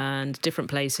Austria and different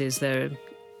places, there are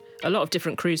a lot of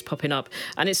different crews popping up.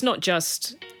 And it's not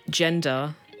just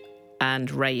gender and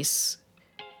race,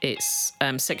 it's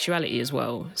sexuality as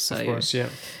well. So of course, yeah.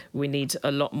 We need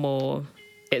a lot more.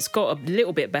 It's got a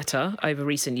little bit better over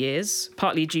recent years,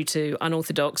 partly due to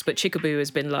Unorthodox, but Chickaboo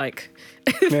has been like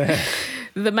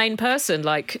the main person,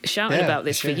 like shouting about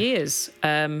this for years.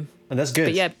 And that's good.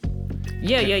 But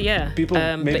yeah. People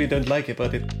maybe don't like it,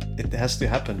 but it has to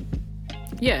happen.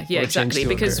 Yeah, exactly.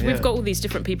 Because we've got all these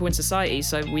different people in society,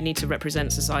 so we need to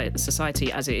represent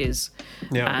society as it is,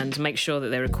 and make sure that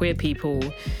there are queer people,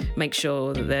 make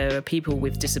sure that there are people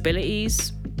with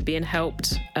disabilities being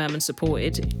helped and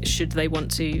supported should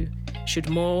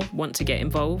more want to get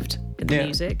involved in the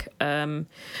music.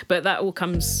 But that all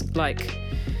comes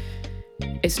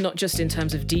it's not just in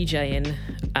terms of DJing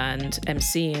and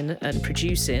MCing and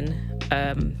producing.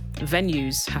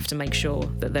 Venues have to make sure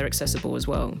that they're accessible as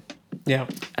well. Yeah.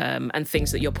 And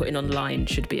things that you're putting online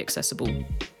should be accessible.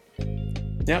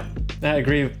 Yeah, I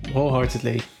agree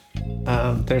wholeheartedly.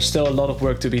 There's still a lot of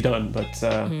work to be done, but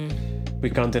we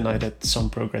can't deny that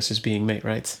some progress is being made,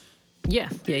 right? Yeah.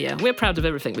 We're proud of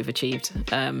everything we've achieved.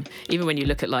 Even when you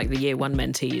look at the year 1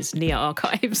 mentees, Nia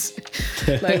Archives,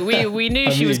 we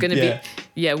knew she was going to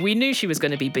be. We knew she was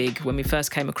going to be big when we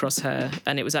first came across her,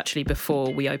 and it was actually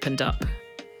before we opened up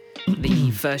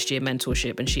the first year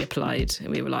mentorship and she applied, and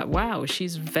we were like, wow,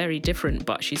 she's very different,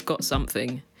 but she's got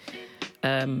something.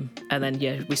 And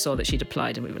then we saw that she'd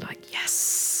applied, and we were like,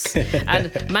 yes.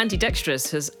 And Mandy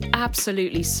Dextrous has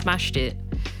absolutely smashed it.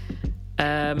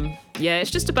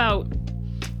 It's just about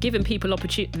giving people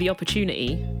the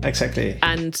opportunity, exactly,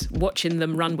 and watching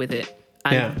them run with it.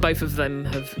 And both of them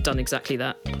have done exactly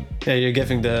that. Yeah, you're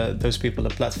giving those people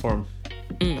a platform.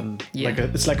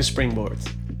 It's like a springboard.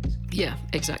 Yeah,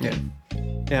 exactly.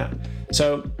 Yeah.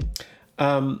 So,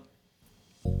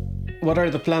 what are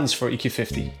the plans for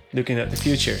EQ50? Looking at the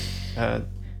future,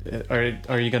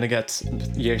 are you going to get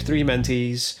year 3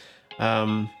 mentees?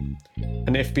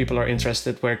 And if people are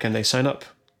interested, where can they sign up?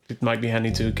 It might be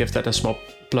handy to give that a small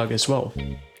plug as well.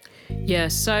 Yeah.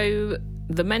 So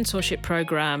the mentorship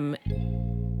program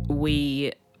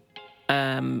we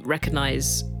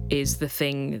recognise is the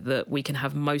thing that we can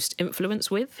have most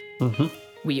influence with.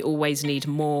 we always need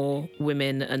more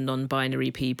women and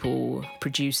non-binary people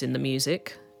producing the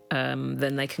music.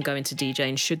 Then they can go into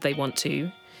DJing should they want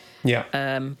to.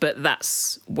 Yeah. But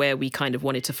that's where we kind of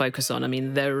wanted to focus on. I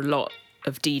mean, there are a lot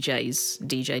of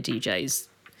DJs.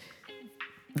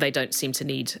 They don't seem to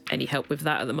need any help with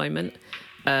that at the moment.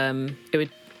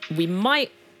 We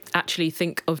might actually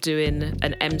think of doing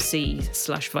an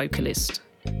MC/vocalist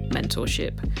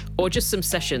mentorship, or just some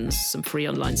sessions, some free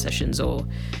online sessions or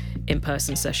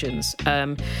in-person sessions.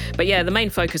 But yeah, the main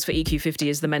focus for EQ50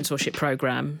 is the mentorship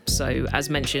program. So as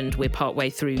mentioned, we're partway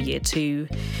through year 2.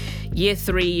 Year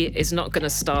 3 is not going to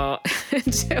start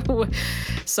until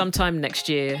sometime next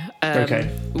year. Okay.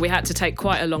 We had to take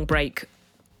quite a long break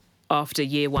after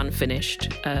year 1 finished.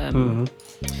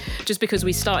 Just because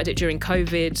we started it during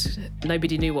COVID,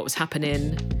 nobody knew what was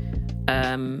happening.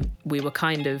 We were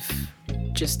kind of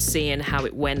just seeing how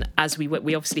it went as we went.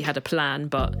 We obviously had a plan,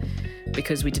 but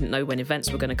because we didn't know when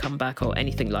events were going to come back or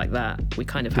anything like that, we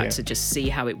kind of had to just see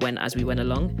how it went as we went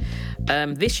along.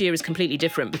 This year is completely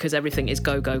different because everything is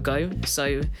go, go, go.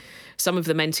 So some of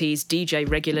the mentees DJ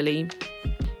regularly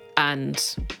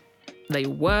and they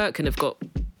work and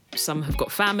some have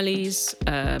got families.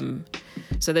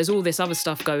 So there's all this other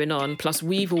stuff going on. Plus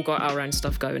we've all got our own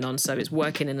stuff going on. So it's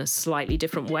working in a slightly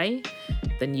different way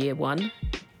than year 1.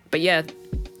 But yeah,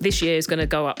 this year is going to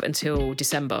go up until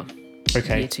December.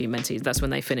 Okay. Year 2 mentees, that's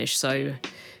when they finish. So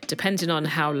depending on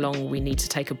how long we need to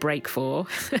take a break for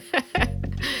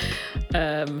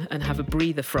and have a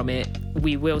breather from it,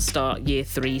 we will start year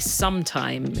 3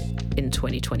 sometime in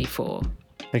 2024.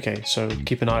 Okay, so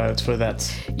keep an eye out for that.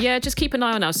 Yeah, just keep an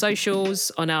eye on our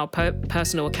socials, on our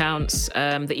personal accounts.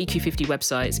 The EQ50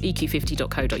 website is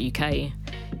eq50.co.uk,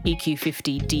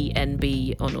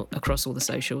 EQ50DNB across all the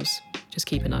socials. Just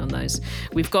keep an eye on those.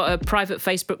 We've got a private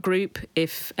Facebook group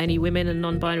if any women and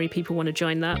non-binary people want to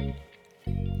join that.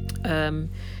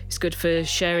 It's good for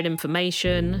sharing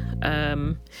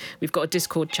information. We've got a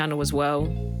Discord channel as well,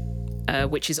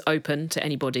 which is open to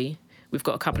anybody. We've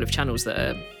got a couple of channels that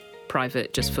are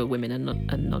private just for women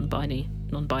and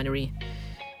non-binary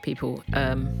people.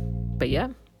 But yeah,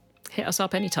 hit us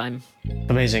up anytime.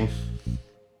 Amazing.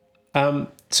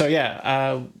 So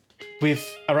yeah, we've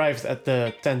arrived at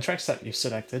the 10 tracks that you've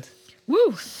selected.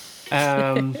 Woo!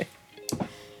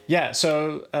 Yeah,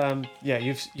 so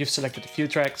you've selected a few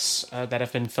tracks that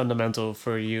have been fundamental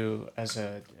for you as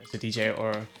a DJ,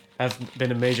 or have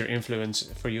been a major influence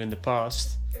for you in the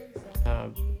past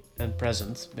and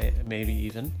present, maybe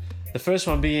even. The first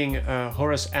one being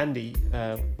Horace Andy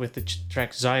with the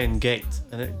track Zion Gate,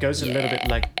 and it goes a little bit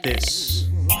like this.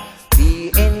 Be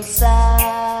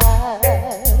inside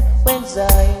when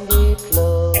Zion Gate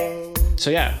close. So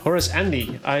yeah, Horace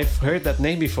Andy. I've heard that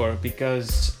name before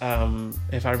because,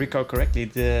 if I recall correctly,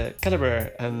 the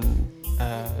Calibre and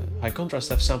High Contrast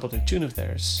have sampled a tune of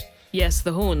theirs. Yes,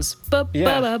 the horns. Exactly.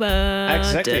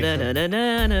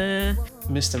 Da-da-da-da-da-da.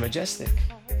 Mr. Majestic.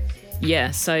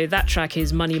 Yeah, so that track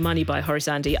is Money Money by Horace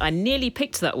Andy. I nearly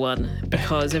picked that one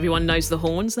because everyone knows the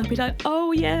horns. They'll be like,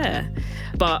 oh yeah.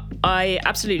 But I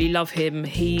absolutely love him.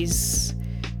 He's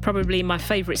probably my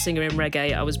favourite singer in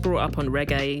reggae. I was brought up on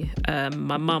reggae.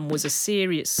 My mum was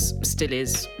still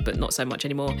is, but not so much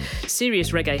anymore,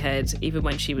 serious reggae head. Even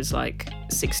when she was like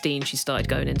 16, she started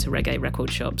going into reggae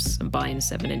record shops and buying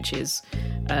 7 inches.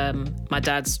 My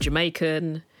dad's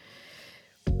Jamaican.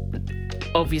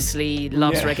 Obviously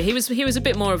loves reggae. He was a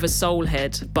bit more of a soul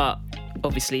head, but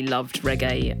obviously loved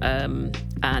reggae.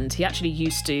 And he actually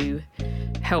used to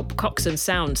help Cox and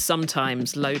Sound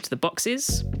sometimes load the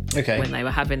boxes when they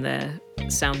were having their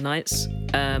sound nights.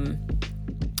 And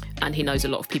he knows a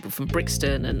lot of people from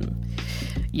Brixton, and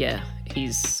yeah,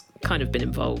 he's kind of been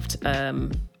involved. So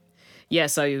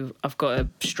I've got a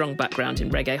strong background in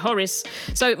reggae. Horace.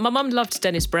 So my mum loved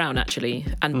Dennis Brown, actually,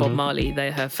 and Bob Marley.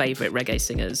 They're her favourite reggae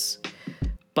singers.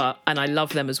 And I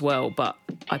love them as well, but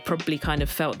I probably kind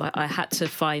of felt that I had to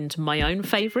find my own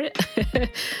favourite.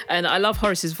 And I love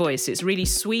Horace's voice. It's really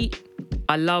sweet.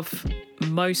 I love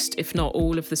most, if not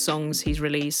all, of the songs he's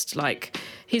released. Like,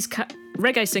 his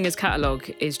reggae singer's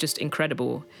catalogue is just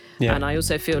incredible. Yeah. And I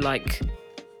also feel like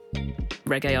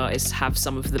reggae artists have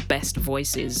some of the best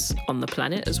voices on the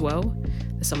planet as well.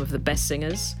 They're some of the best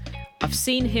singers. I've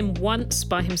seen him once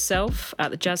by himself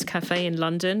at the Jazz Cafe in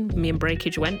London. Me and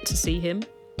Breakage went to see him.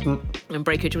 And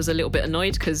Breakage was a little bit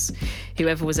annoyed because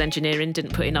whoever was engineering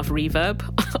didn't put enough reverb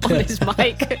on his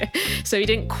mic. So he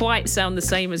didn't quite sound the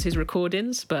same as his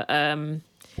recordings. But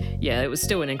it was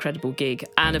still an incredible gig.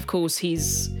 And of course,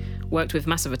 he's worked with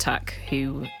Massive Attack,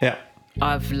 who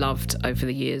I've loved over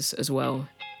the years as well.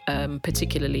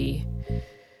 Particularly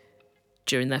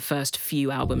during their first few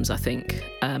albums, I think.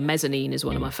 Mezzanine is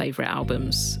one of my favourite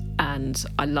albums, and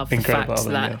I love Incredible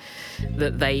the fact album,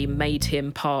 that they made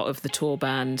him part of the tour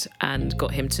band and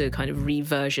got him to kind of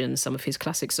reversion some of his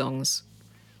classic songs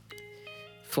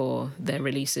for their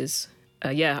releases.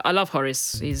 Yeah, I love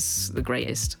Horace. He's the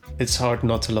greatest. It's hard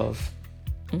not to love.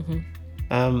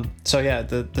 So yeah,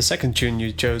 the second tune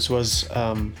you chose was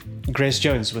Grace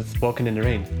Jones with Walking in the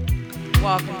Rain.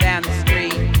 Walking down the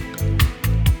street,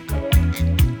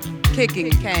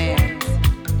 kicking cans,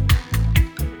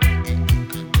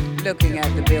 looking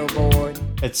at the billboard.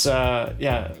 It's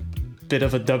bit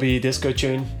of a dubby disco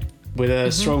tune with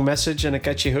a strong message and a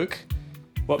catchy hook.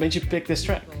 What made you pick this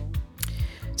track?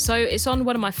 So it's on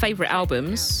one of my favourite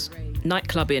albums,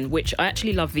 Nightclubbing, which I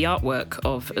actually love the artwork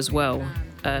of as well.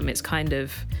 It's kind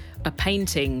of a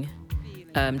painting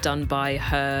done by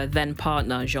her then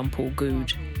partner, Jean-Paul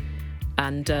Goude.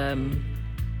 And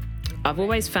I've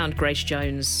always found Grace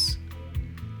Jones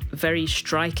very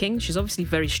striking. She's obviously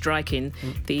very striking.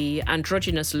 The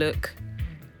androgynous look,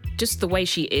 just the way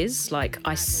she is, like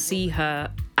I see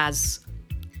her as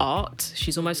art.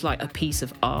 She's almost like a piece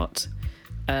of art.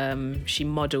 She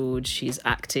modelled, she's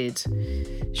acted,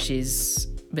 she's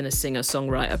been a singer,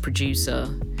 songwriter, producer.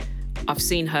 I've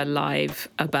seen her live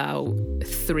about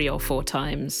 3 or 4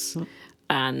 times.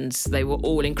 And they were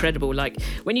all incredible. Like,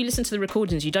 when you listen to the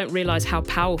recordings, you don't realise how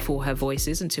powerful her voice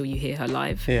is until you hear her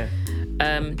live. Yeah.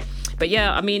 But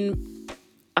yeah, I mean,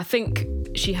 I think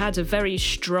she had a very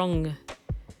strong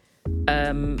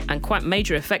and quite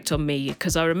major effect on me,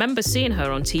 because I remember seeing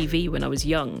her on TV when I was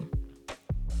young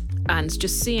and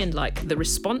just seeing, like, the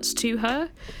response to her.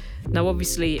 Now,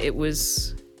 obviously, it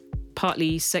was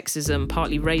partly sexism,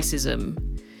 partly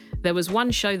racism. There was one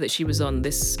show that she was on,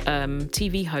 this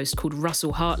TV host called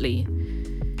Russell Hartley,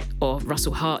 or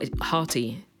Russell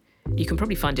Harty. You can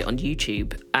probably find it on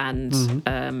YouTube.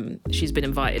 And she's been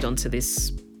invited onto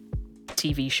this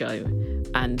TV show,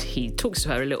 and he talks to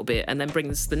her a little bit and then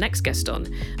brings the next guest on.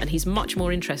 And he's much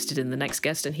more interested in the next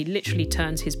guest, and he literally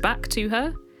turns his back to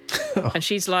her. And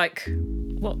she's like,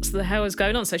 what the hell is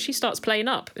going on? So she starts playing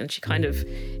up, and she kind of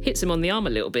hits him on the arm a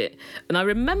little bit. And I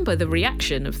remember the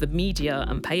reaction of the media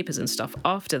and papers and stuff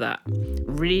after that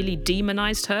really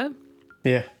demonized her.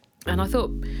 Yeah. And I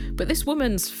thought, but this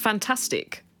woman's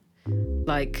fantastic.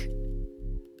 Like,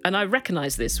 and I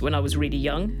recognised this when I was really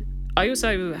young. I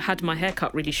also had my hair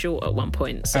cut really short at one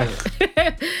point. So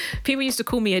people used to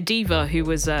call me a diva who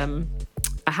was a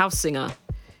house singer.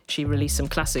 She released some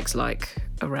classics like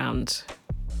around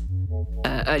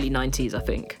early 90s, I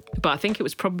think. But I think it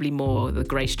was probably more the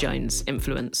Grace Jones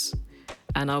influence.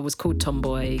 And I was called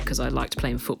Tomboy because I liked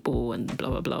playing football and blah,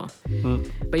 blah, blah.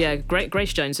 But yeah,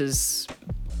 Grace Jones has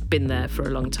been there for a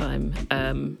long time.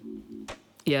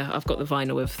 Yeah, I've got the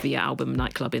vinyl of the album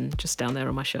Nightclubbing just down there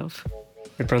on my shelf.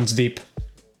 It runs deep.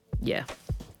 Yeah.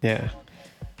 Yeah.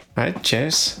 All right,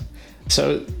 cheers.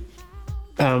 So,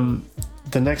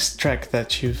 the next track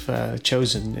that you've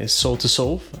chosen is Soul to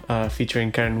Soul,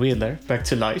 featuring Karen Wheeler, Back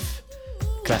to Life.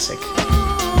 Classic.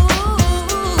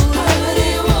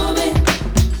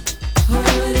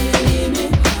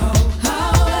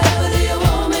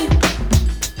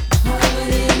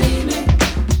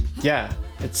 Yeah,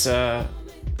 it's a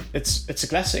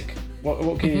classic.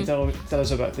 What can you tell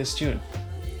us about this tune?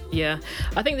 Yeah,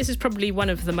 I think this is probably one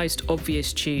of the most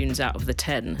obvious tunes out of the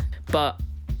 10, but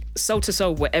Soul to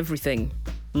Soul were everything.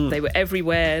 They were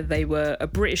everywhere. They were a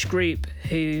British group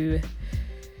who,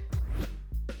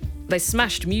 they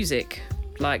smashed music.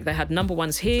 Like, they had number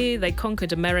ones here, they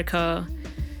conquered America.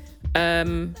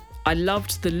 I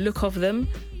loved the look of them,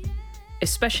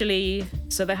 especially,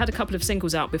 so they had a couple of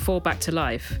singles out before Back to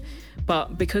Life,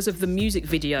 but because of the music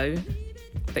video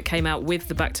that came out with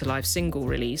the Back to Life single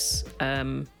release,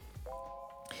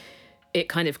 it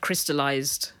kind of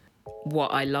crystallized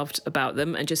what I loved about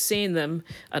them, and just seeing them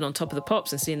and On Top of the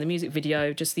Pops and seeing the music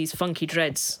video, just these funky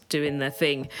dreads doing their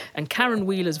thing. And Karen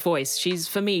Wheeler's voice,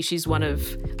 for me, she's one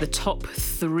of the top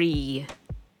 3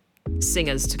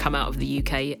 singers to come out of the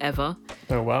UK ever.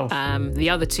 Oh, wow. The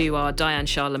other 2 are Diane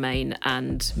Charlemagne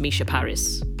and Misha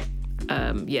Paris.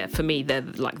 Yeah, for me, they're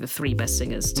like the 3 best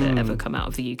singers to ever come out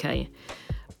of the UK.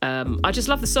 I just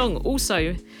love the song.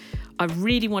 Also, I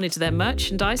really wanted their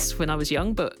merchandise when I was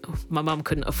young, but my mum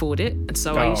couldn't afford it. And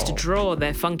so I used to draw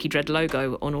their Funky Dread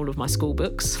logo on all of my school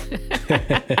books.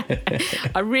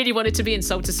 I really wanted to be in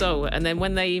Soul to Soul. And then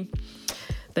when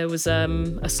there was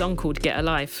a song called Get a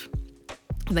Life,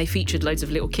 They featured loads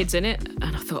of little kids in it,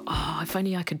 and I thought, oh, if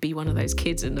only I could be one of those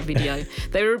kids in the video.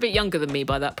 They were a bit younger than me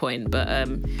by that point, but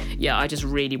yeah, I just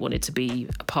really wanted to be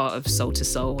a part of Soul to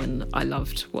Soul, and I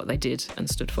loved what they did and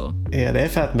stood for. Yeah,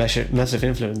 they've had massive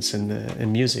influence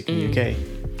in music in the UK.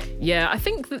 Yeah, I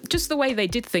think that just the way they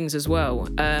did things as well.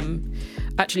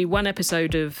 Actually, one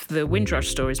episode of the Windrush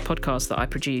Stories podcast that I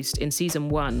produced in season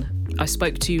 1, I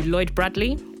spoke to Lloyd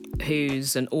Bradley,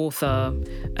 who's an author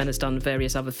and has done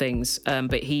various other things,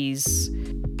 but he's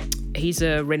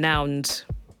a renowned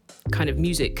kind of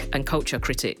music and culture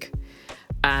critic,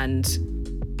 and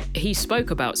he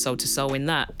spoke about Soul to Soul in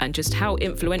that, and just how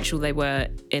influential they were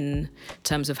in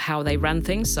terms of how they ran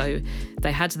things. So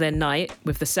they had their night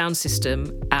with the sound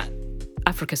system at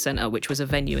Africa Centre, which was a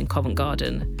venue in Covent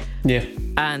Garden. Yeah.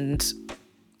 And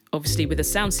obviously with a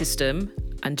sound system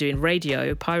and doing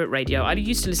radio, pirate radio, I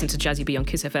used to listen to Jazzy B on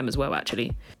Kiss FM as well,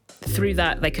 actually. Through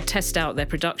that, they could test out their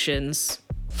productions,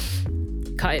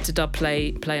 cut it to dub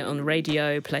play it on the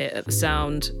radio, play it at the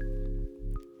sound,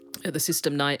 at the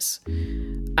system nights,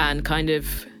 and kind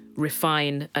of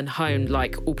refine and hone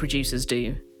like all producers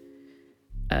do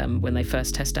when they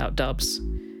first test out dubs,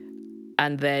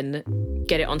 and then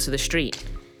get it onto the street.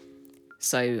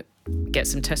 So get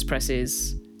some test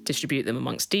presses, distribute them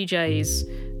amongst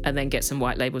DJs, and then get some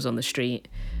white labels on the street.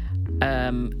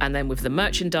 And then with the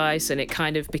merchandise, and it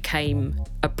kind of became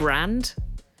a brand.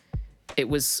 It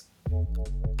was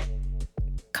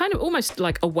kind of almost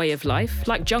like a way of life,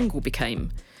 like Jungle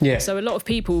became. Yeah. So a lot of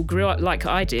people grew up like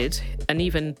I did, and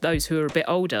even those who are a bit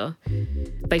older,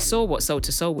 they saw what Soul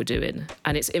to Soul were doing,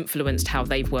 and it's influenced how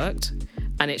they've worked.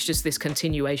 And it's just this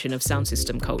continuation of sound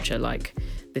system culture, like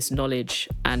this knowledge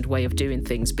and way of doing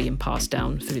things being passed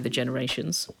down through the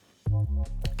generations.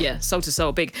 Yeah, Soul to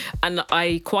Soul, big. And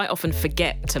I quite often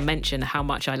forget to mention how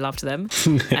much I loved them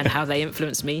and how they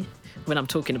influenced me when I'm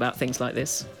talking about things like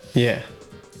this. Yeah.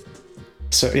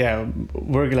 So yeah,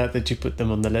 we're glad that you put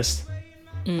them on the list.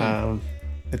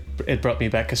 It brought me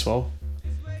back as well.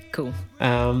 Cool.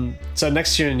 So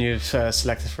next tune you've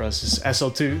selected for us is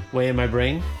SL2, Way in My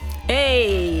Brain.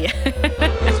 Hey!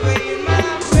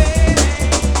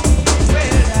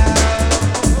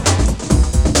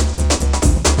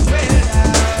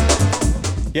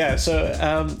 Yeah,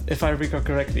 so if I recall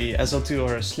correctly, SL2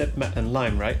 are Slip, Matt and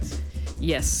Lime, right?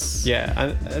 Yes.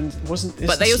 Yeah, and wasn't...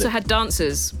 But they also had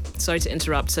dancers. Sorry to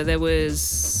interrupt. So there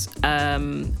was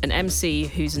an MC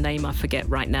whose name I forget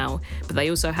right now, but they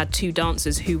also had 2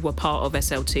 dancers who were part of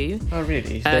SL2. Oh,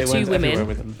 really? They 2 went women. everywhere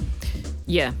with them.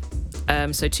 Yeah.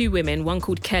 So 2 women, one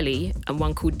called Kelly and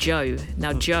one called Joe.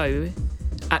 Now, Joe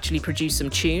actually produced some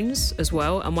tunes as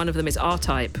well, and one of them is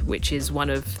R-Type, which is one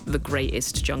of the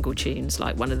greatest jungle tunes,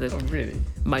 like one of the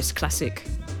most classic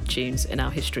tunes in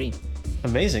our history.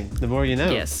 Amazing. The more you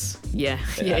know. Yes. Yeah.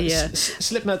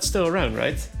 Slipknot's still around,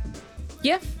 right?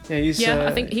 Yeah. Yeah,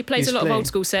 I think he plays a lot of old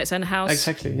school sets and house.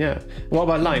 Exactly, yeah. What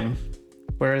about Lime?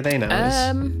 Where are they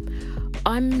now?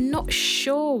 I'm not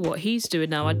sure what he's doing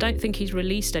now. I don't think he's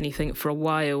released anything for a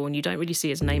while, and you don't really see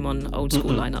his name on old school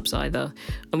lineups either.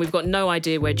 And we've got no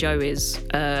idea where Joe is.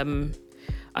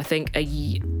 I think a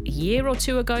year or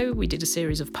 2 ago, we did a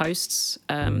series of posts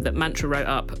that Mantra wrote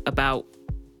up about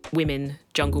women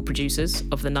jungle producers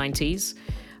of the 90s.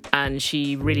 And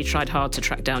she really tried hard to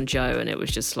track down Joe, and it was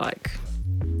just like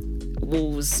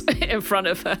walls in front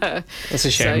of her. That's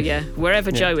a shame. So yeah,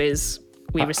 wherever Joe is,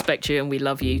 we respect you and we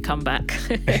love you. Come back.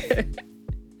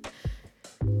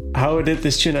 How did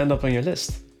this tune end up on your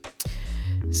list?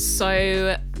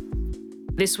 So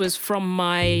this was from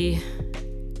my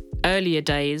earlier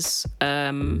days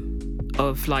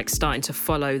of like starting to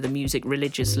follow the music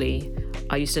religiously.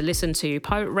 I used to listen to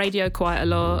pirate radio quite a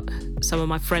lot. Some of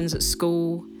my friends at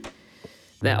school,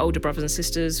 their older brothers and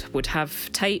sisters would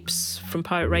have tapes from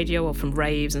pirate radio or from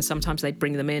raves, and sometimes they'd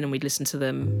bring them in and we'd listen to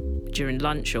them during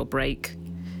lunch or break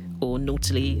or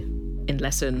naughtily in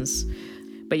lessons.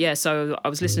 But yeah, so I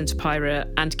was listening to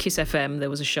Pirate and Kiss FM.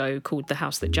 There was a show called The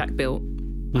House That Jack Built,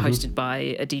 hosted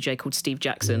by a DJ called Steve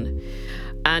Jackson.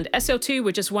 And SL2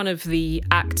 were just one of the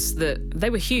acts that,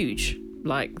 they were huge.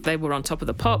 Like, they were on top of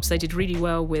the pops. They did really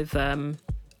well with On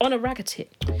a Ragatip.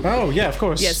 Oh, yeah, of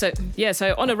course. So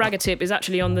On a Ragatip is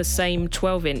actually on the same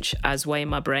 12-inch as Way in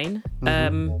My Brain.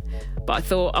 But I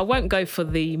thought I won't go for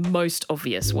the most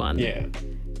obvious one. Yeah.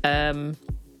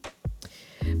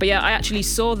 But yeah, I actually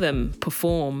saw them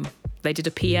perform. They did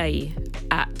a PA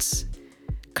at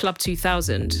Club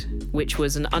 2000, which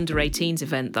was an under-18s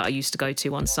event that I used to go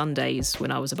to on Sundays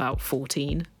when I was about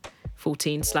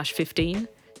 14/15.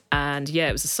 And yeah,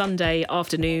 it was a Sunday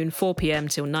afternoon, 4 p.m.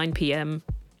 till 9 p.m.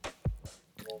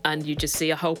 and you just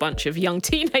see a whole bunch of young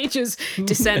teenagers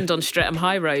descend on Streatham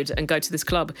High Road and go to this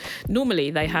club.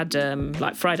 Normally they had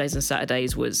like Fridays and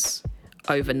Saturdays was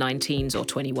over 19s or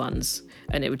 21s,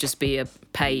 and it would just be a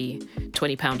pay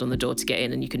 £20 on the door to get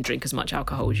in, and you can drink as much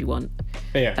alcohol as you want.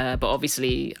 But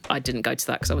obviously I didn't go to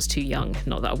that because I was too young,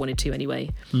 not that I wanted to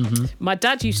anyway. My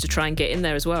dad used to try and get in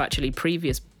there as well, actually,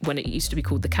 previous when it used to be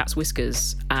called the Cat's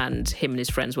Whiskers, and him and his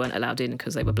friends weren't allowed in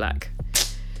because they were black.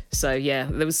 So yeah,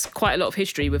 there was quite a lot of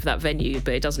history with that venue,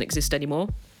 but it doesn't exist anymore.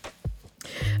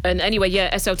 And anyway,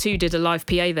 yeah, SL2 did a live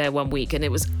PA there one week, and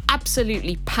it was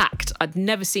absolutely packed. I'd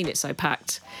never seen it so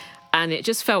packed. And it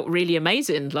just felt really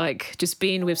amazing, like just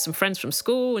being with some friends from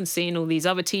school and seeing all these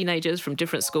other teenagers from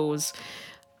different schools,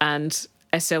 and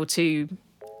SL2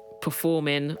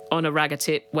 performing on a rag a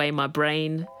tip, Weigh My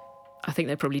Brain. I think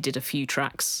they probably did a few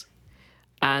tracks.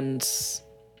 And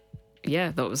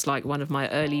yeah, that was like one of my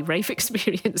early rave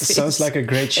experiences. Sounds like a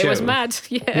great show. It was mad,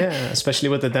 yeah. Yeah, especially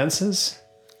with the dancers.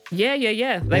 Yeah.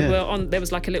 They were on. There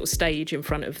was like a little stage in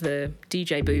front of the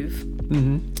DJ booth,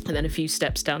 and then a few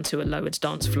steps down to a lowered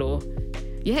dance floor.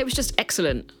 Yeah, it was just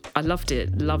excellent. I loved it.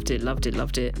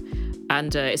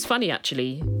 And it's funny,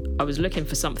 actually. I was looking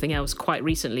for something else quite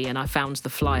recently, and I found the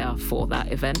flyer for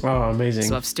that event. Oh, amazing!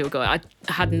 So I've still got it.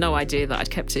 I had no idea that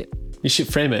I'd kept it. You should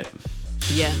frame it.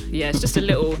 Yeah. It's just a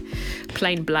little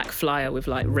plain black flyer with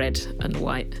like red and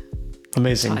white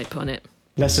amazing type on it.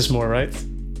 Less is more, right?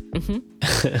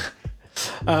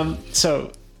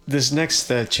 So this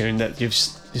next tune that you've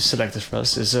selected for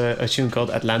us is a tune called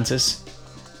Atlantis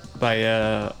by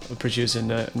a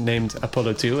producer named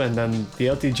Apollo 2, and then the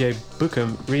LTJ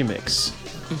Bookham remix.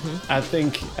 I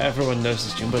think everyone knows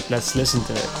this tune, but let's listen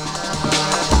to it.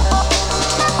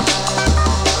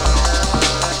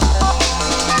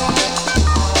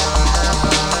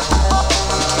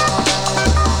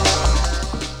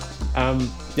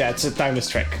 Yeah, it's a timeless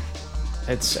track.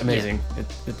 It's amazing. Yeah.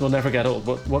 It will never get old.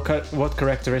 What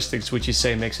characteristics would you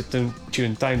say makes a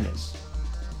tune timeless?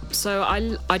 So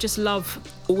I just love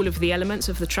all of the elements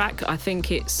of the track. I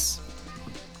think it's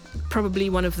probably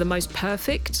one of the most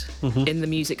perfect in the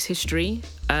music's history.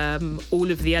 All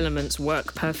of the elements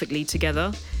work perfectly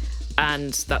together,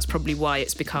 and that's probably why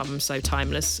it's become so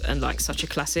timeless and like such a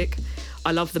classic.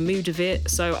 I love the mood of it.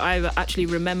 So I actually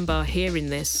remember hearing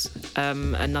this,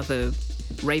 another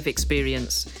rave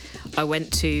experience. I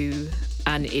went to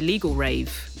an illegal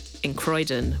rave in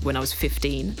Croydon when I was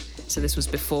 15. So this was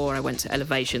before I went to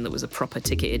Elevation, that was a proper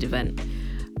ticketed event.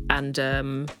 And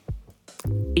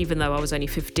even though I was only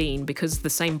 15, because the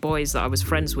same boys that I was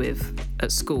friends with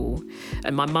at school,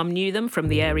 and my mum knew them from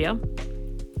the area,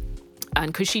 and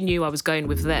because she knew I was going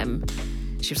with them,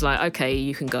 she was like, okay,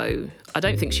 you can go. I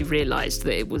don't think she realised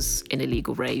that it was an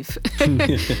illegal rave. I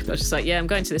was just like, yeah, I'm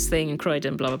going to this thing in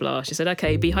Croydon, blah, blah, blah. She said,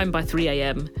 okay, be home by 3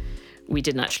 a.m. We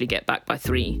didn't actually get back by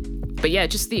 3. But yeah,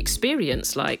 just the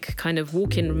experience, like kind of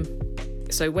walking.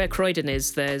 So where Croydon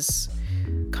is, there's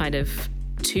kind of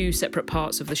 2 separate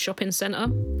parts of the shopping centre,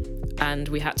 and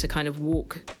we had to kind of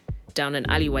walk down an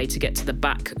alleyway to get to the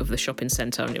back of the shopping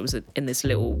centre, and it was in this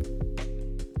little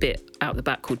bit out the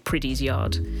back called Priddy's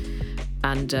Yard.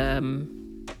 And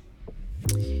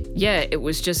yeah, it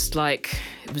was just like,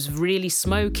 it was really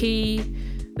smoky.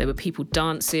 There were people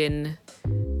dancing.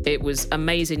 It was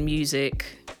amazing music.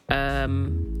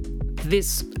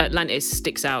 This Atlantis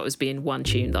sticks out as being one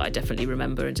tune that I definitely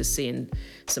remember, and just seeing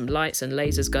some lights and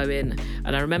lasers go in.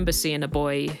 And I remember seeing a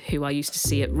boy who I used to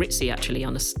see at Ritzy, actually,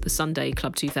 on the Sunday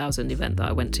Club 2000 event that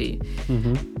I went to.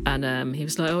 And he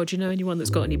was like, oh, do you know anyone that's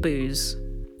got any booze?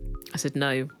 I said,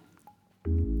 no.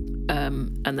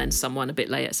 And then someone a bit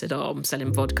later said, oh, I'm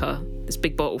selling vodka, this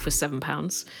big bottle for £7.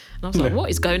 And I was like, what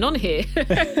is going on here?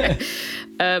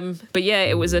 But yeah,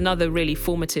 it was another really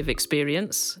formative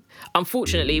experience.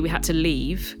 Unfortunately, we had to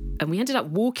leave, and we ended up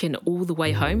walking all the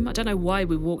way home. I don't know why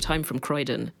we walked home from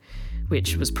Croydon,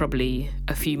 which was probably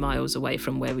a few miles away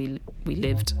from where we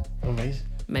lived. Amazing.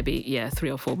 Maybe,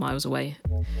 3 or 4 miles away.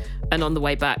 And on the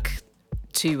way back,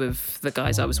 2 of the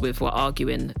guys I was with were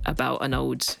arguing about an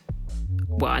old...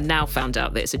 Well, I now found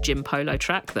out that it's a Jim Polo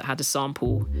track that had a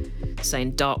sample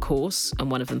saying Dark Horse,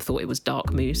 and one of them thought it was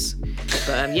Dark Moose.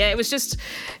 But yeah, it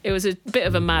was a bit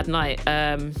of a mad night.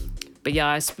 But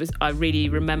yeah, I really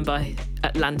remember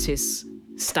Atlantis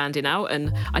standing out,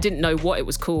 and I didn't know what it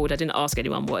was called. I didn't ask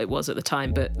anyone what it was at the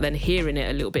time, but then hearing it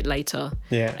a little bit later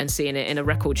and seeing it in a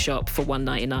record shop for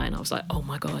 $1.99, I was like, oh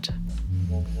my God,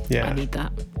 I need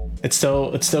that. It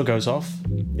still goes off.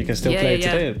 You can still play it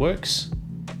today. It works.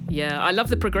 Yeah, I love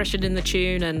the progression in the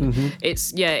tune, and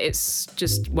it's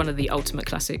just one of the ultimate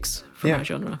classics from our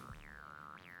genre.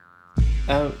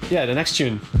 The next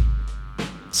tune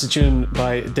It's a tune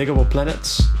by Diggable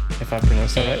Planets, if I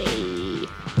pronounced that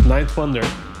right. Ninth Wonder,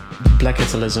 Black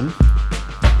Italism.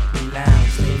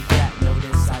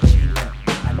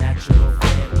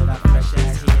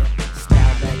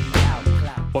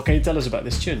 What can you tell us about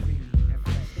this tune?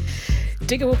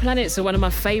 Diggable Planets are one of my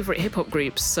favourite hip-hop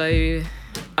groups, so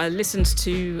I have listened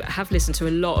to a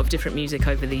lot of different music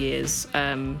over the years,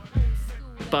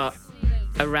 but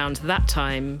around that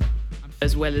time,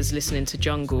 as well as listening to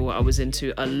jungle, I was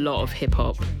into a lot of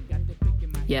hip-hop.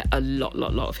 Yeah, a lot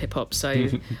of hip-hop. So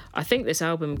I think this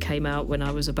album came out when I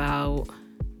was about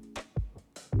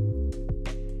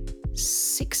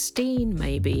 16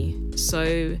 maybe.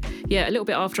 So yeah, a little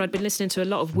bit after I'd been listening to a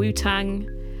lot of Wu-Tang,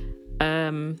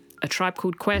 A Tribe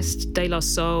Called Quest, De La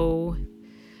Soul,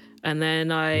 and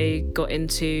then I got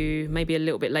into, maybe a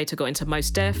little bit later, got into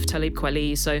Mos Def, Talib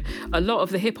Kweli. So a lot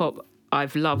of the hip-hop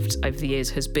I've loved over the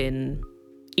years has been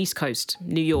East Coast,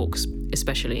 New York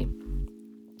especially.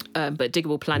 But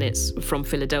Diggable Planets from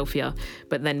Philadelphia,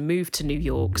 but then moved to New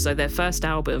York. So their first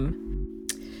album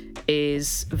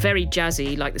is very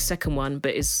jazzy, like the second one,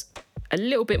 but is a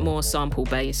little bit more sample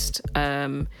based.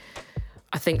 I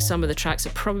think some of the tracks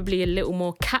are probably a little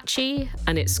more catchy,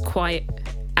 and it's quite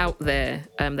out there.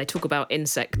 They talk about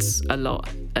insects a lot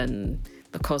and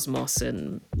the cosmos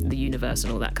and the universe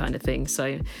and all that kind of thing.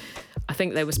 So I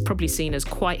think they was probably seen as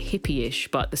quite hippie-ish,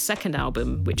 but the second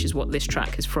album, which is what this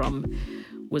track is from,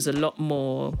 was a lot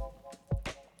more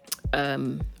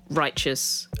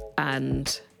righteous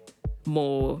and a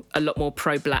lot more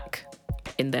pro-black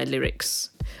in their lyrics.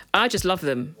 I just love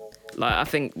them. Like, I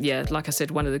think, yeah, like I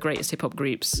said, one of the greatest hip-hop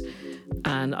groups.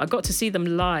 And I got to see them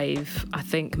live, I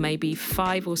think maybe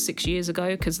 5 or 6 years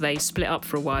ago, because they split up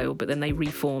for a while, but then they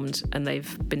reformed and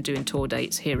they've been doing tour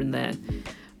dates here and there.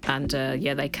 And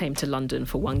yeah, they came to London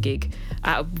for one gig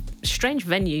at a strange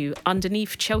venue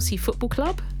underneath Chelsea Football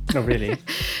Club. Oh, really?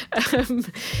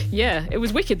 Yeah, it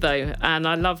was wicked though. And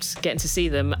I loved getting to see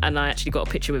them. And I actually got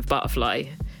a picture with Butterfly,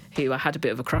 who I had a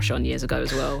bit of a crush on years ago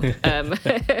as well.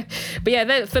 But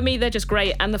yeah, for me, they're just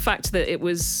great. And the fact that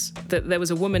there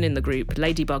was a woman in the group,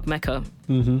 Ladybug Mecca,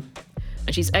 and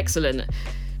she's excellent.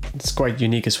 It's quite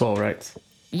unique as well, right?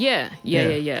 Yeah.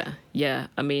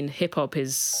 I mean, hip hop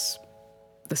is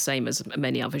the same as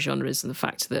many other genres, and the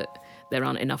fact that there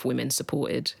aren't enough women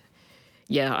supported.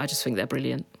 Yeah, I just think they're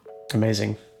brilliant.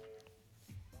 Amazing.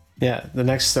 Yeah, the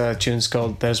next tune's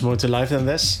called There's More to Life Than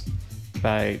This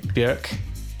by Björk.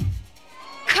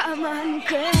 Come on,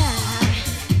 girl.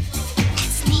 Let's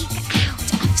sneak out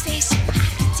of this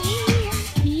party.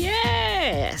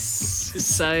 Yes.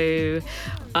 So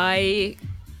I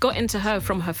got into her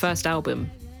from her first album.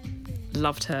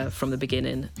 Loved her from the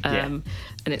beginning. And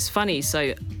it's funny,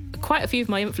 so quite a few of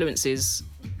my influences,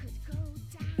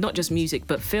 not just music,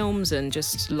 but films and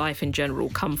just life in general,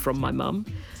 come from my mum.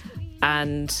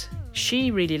 And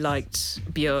she really liked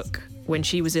Björk when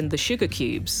she was in the Sugar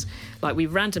Cubes. Like, we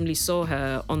randomly saw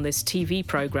her on this TV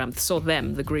program,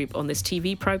 the group, on this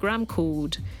TV program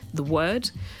called The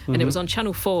Word. And it was on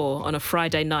Channel 4 on a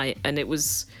Friday night. And it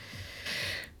was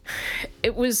a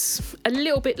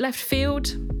little bit left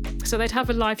field. So they'd have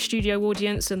a live studio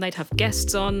audience and they'd have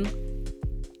guests on.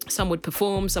 Some would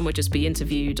perform, some would just be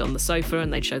interviewed on the sofa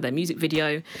and they'd show their music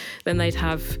video. Then they'd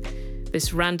have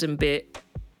this random bit.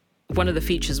 One of the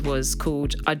features was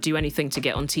called I'd Do Anything to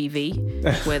Get on TV,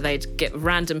 where they'd get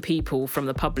random people from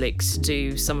the public to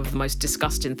do some of the most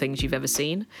disgusting things you've ever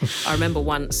seen. I remember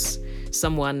once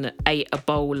someone ate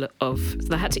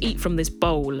they had to eat from this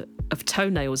bowl of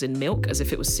toenails in milk as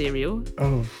if it was cereal.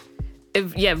 Oh.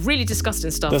 Yeah, really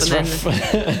disgusting stuff. That's and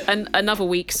rough. then and another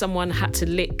week, someone had to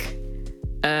lick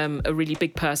a really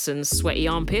big person's sweaty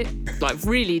armpit. Like,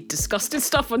 really disgusting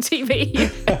stuff on TV.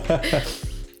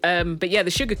 But yeah, the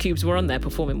Sugar Cubes were on there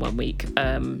performing one week.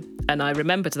 And I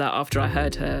remembered that after I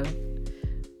heard her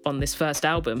on this first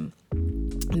album.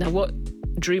 Now, what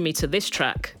drew me to this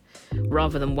track,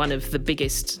 rather than one of the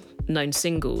biggest known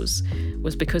singles,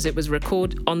 was because it was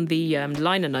recorded on the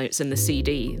liner notes in the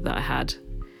CD that I had.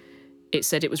 It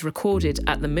said it was recorded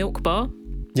at the Milk Bar.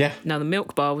 Yeah. Now, the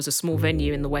Milk Bar was a small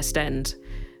venue in the West End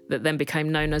that then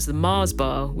became known as the Mars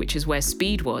Bar, which is where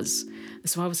Speed was.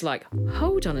 So I was like,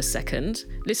 hold on a second.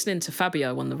 Listening to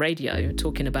Fabio on the radio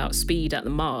talking about Speed at the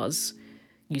Mars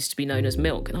used to be known as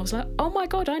Milk. And I was like, oh my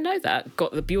God, I know that.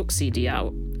 Got the Björk CD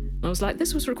out. And I was like,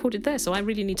 this was recorded there, so I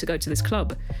really need to go to this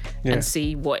club and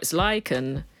see what it's like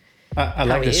and I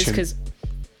like this tune. Because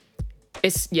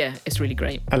it's really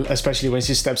great. Especially when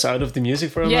she steps out of the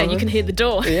music for a moment. Yeah, you can hear the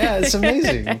door. Yeah, it's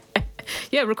amazing.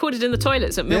 Yeah, recorded in the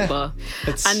toilets at Milk Bar.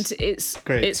 It's and it's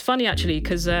great. It's funny actually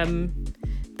because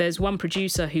there's one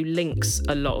producer who links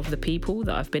a lot of the people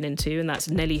that I've been into, and that's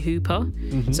Nelly Hooper.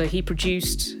 So he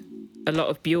produced a lot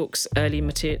of Bjork's early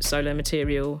solo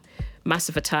material,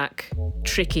 Massive Attack,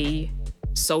 Tricky,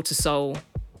 Soul to Soul.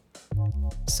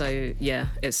 So yeah,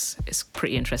 it's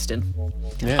pretty interesting.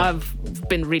 Yeah. I've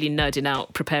been really nerding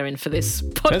out preparing for this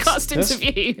podcast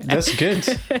interview. That's good.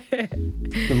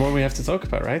 The more we have to talk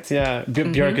about, right? Yeah,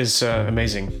 Björk is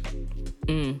amazing.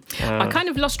 I kind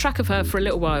of lost track of her for a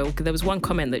little while. There was one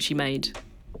comment that she made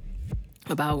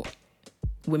about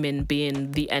women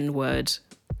being the N-word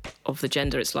of the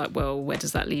gender. It's like, well, where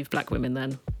does that leave black women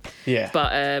then? Yeah.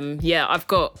 But yeah, I've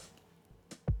got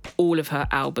all of her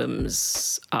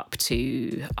albums up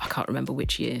to, I can't remember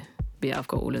which year, but yeah, I've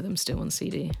got all of them still on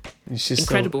CD. She's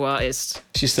Incredible artist.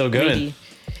 She's still going. Really,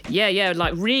 yeah,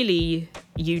 like really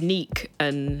unique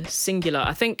and singular.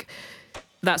 I think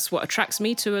that's what attracts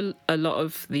me to a lot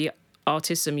of the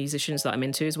artists and musicians that I'm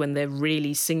into, is when they're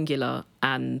really singular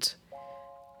and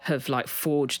have like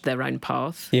forged their own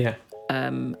path. Yeah.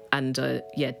 And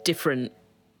yeah, different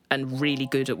and really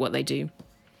good at what they do.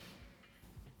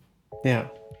 Yeah.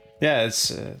 Yeah,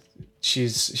 it's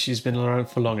she's been around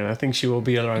for long, and I think she will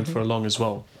be around for long as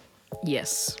well.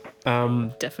 Yes,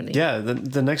 definitely. Yeah,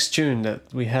 the next tune that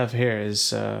we have here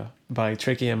is by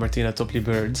Tricky and Martina Topley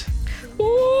Bird.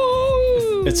 Ooh.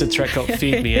 It's a track called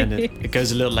Feed Me, and it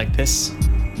goes a little like this.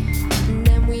 And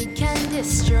then we can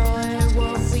destroy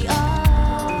what we are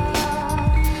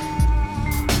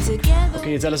together.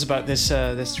 Can you tell us about this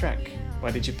track?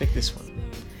 Why did you pick this one?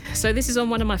 So this is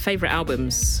on one of my favourite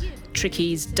albums,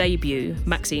 Tricky's debut,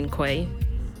 Maxine Quay,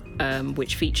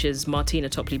 which features Martina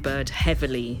Topley Bird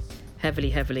heavily.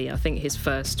 I think his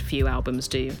first few albums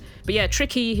do. But yeah,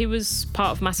 Tricky, he was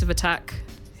part of Massive Attack,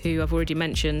 who I've already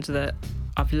mentioned that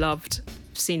I've loved.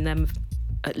 Seen them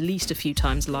at least a few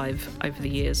times live over the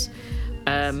years.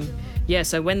 Yeah,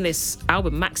 so when this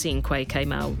album, Maxine Quay,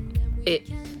 came out, it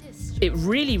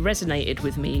really resonated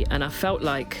with me, and I felt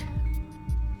like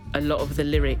a lot of the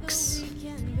lyrics,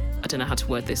 I don't know how to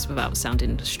word this without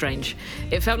sounding strange.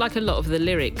 It felt like a lot of the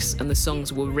lyrics and the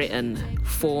songs were written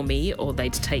for me, or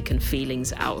they'd taken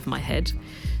feelings out of my head.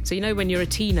 So, you know, when you're a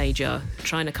teenager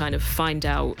trying to kind of find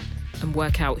out and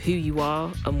work out who you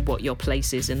are and what your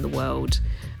place is in the world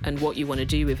and what you want to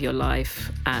do with your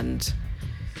life, and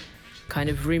kind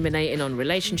of ruminating on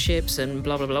relationships and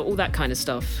blah, blah, blah, all that kind of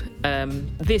stuff.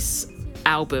 This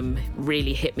album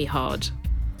really hit me hard.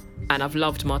 And I've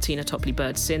loved Martina Topley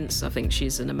Bird since. I think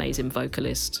she's an amazing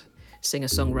vocalist,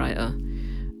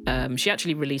 singer-songwriter. She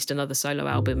actually released another solo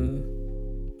album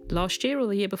last year or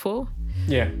the year before.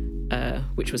 Yeah.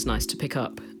 Which was nice to pick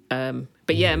up.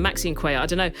 But yeah, Maxine Quay, I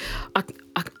don't know.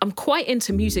 I'm quite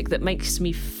into music that makes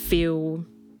me feel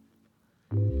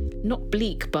not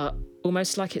bleak, but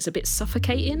almost like it's a bit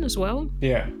suffocating as well.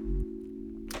 Yeah.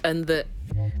 And that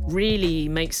really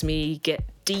makes me get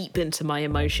deep into my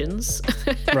emotions.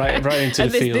 right into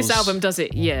and the feels. This album does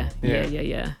it. Yeah. And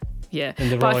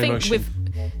the But raw I think emotion.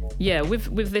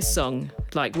 with this song,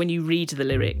 like when you read the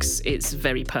lyrics, it's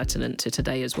very pertinent to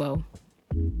today as well.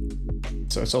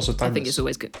 So it's also timeless. I think it's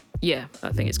always good. Yeah,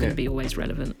 I think it's going to be always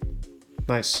relevant.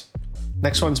 Nice.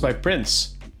 Next one's by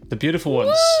Prince, The Beautiful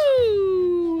Ones.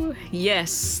 Woo!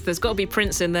 Yes, there's got to be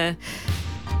Prince in there.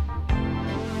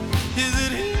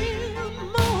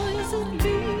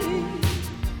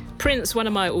 Prince, one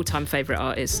of my all-time favourite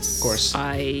artists. Of course.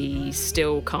 I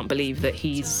still can't believe that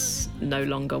he's no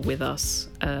longer with us.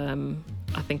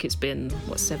 I think it's been,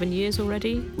 7 years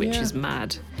already? Which is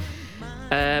mad.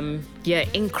 Yeah,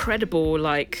 incredible,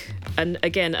 like, and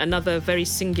again, another very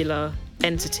singular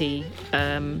entity.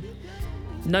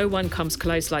 No one comes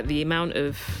close, like the amount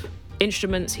of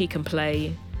instruments he can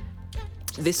play.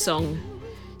 This song,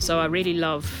 so I really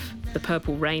love the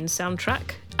Purple Rain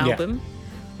soundtrack album. Yeah.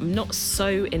 I'm not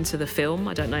so into the film.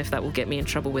 I don't know if that will get me in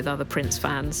trouble with other Prince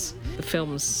fans. The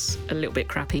film's a little bit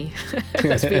crappy,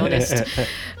 let's be honest.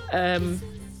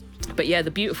 But yeah, The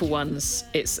Beautiful Ones,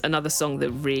 it's another song that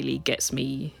really gets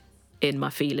me in my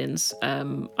feelings.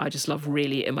 I just love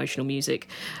really emotional music.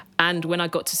 And when I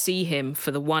got to see him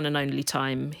for the one and only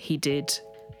time, he did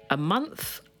a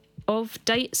month of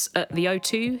dates at the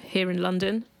O2 here in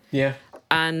London. Yeah.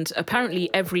 And apparently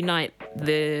every night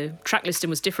the track listing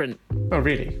was different. Oh,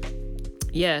 really?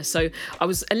 Yeah, so I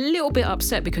was a little bit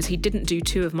upset because he didn't do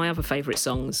two of my other favourite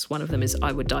songs. One of them is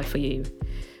I Would Die For You.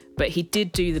 But he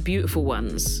did do The Beautiful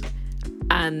Ones.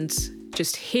 And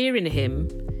just hearing him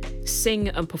sing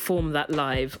and perform that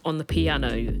live on the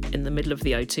piano in the middle of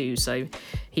the O2. So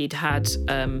he'd had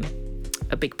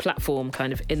a big platform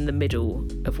kind of in the middle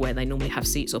of where they normally have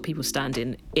seats or people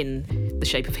standing in the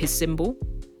shape of his symbol.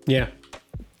 Yeah.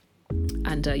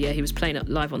 And he was playing it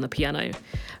live on the piano.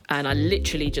 And I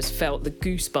literally just felt the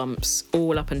goosebumps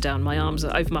all up and down my arms,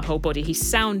 over my whole body. He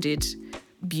sounded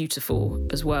beautiful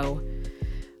as well.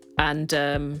 And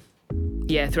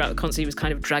throughout the concert, he was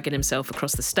kind of dragging himself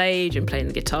across the stage and playing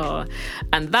the guitar.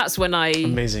 And that's when I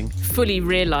fully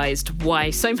realised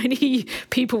why so many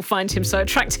people find him so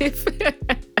attractive.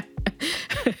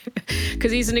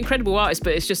 Because he's an incredible artist,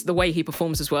 but it's just the way he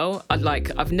performs as well.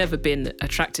 I've never been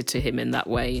attracted to him in that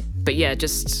way. But yeah,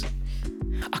 just,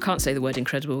 I can't say the word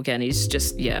incredible again. He's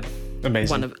just,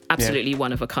 amazing. Absolutely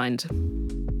one of a kind.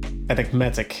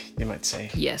 Enigmatic, you might say.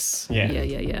 Yes.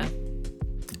 Yeah.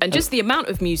 And just the amount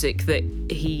of music that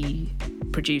he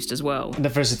produced as well. And the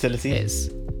versatility.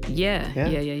 Is. Yeah.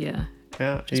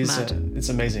 Yeah, It's mad. It's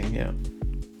amazing, yeah.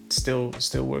 Still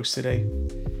works today.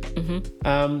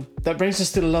 Mm-hmm. That brings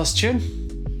us to the last tune.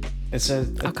 I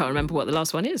can't remember what the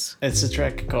last one is. It's a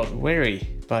track called Weary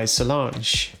by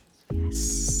Solange.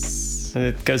 Yes. And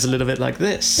it goes a little bit like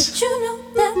this. But you know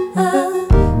that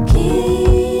a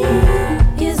king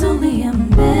is only a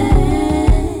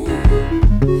man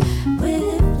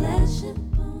with flesh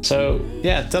and bone. So,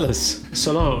 yeah, tell us,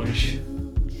 Solange.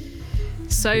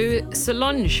 So,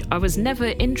 Solange, I was never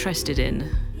interested in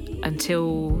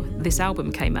until this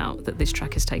album came out that this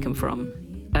track is taken from.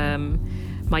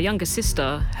 My younger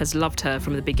sister has loved her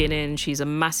from the beginning. She's a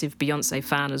massive Beyonce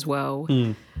fan as well.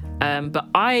 But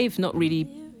I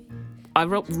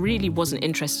really wasn't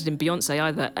interested in Beyonce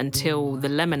either until the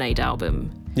Lemonade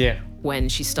album. Yeah. When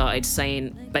she started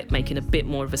making a bit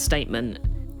more of a statement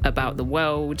about the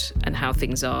world and how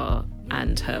things are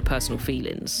and her personal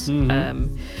feelings.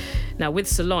 Now, with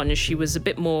Solange, she was a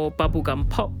bit more bubblegum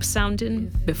pop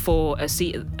sounding before A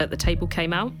Seat at the Table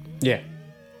came out. Yeah.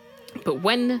 But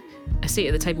when A Seat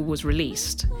at the Table was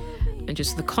released, and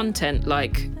just the content, I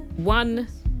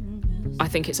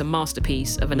think it's a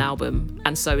masterpiece of an album,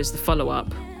 and so is the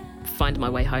follow-up, Find My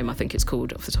Way Home, I think it's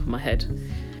called, off the top of my head.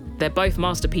 They're both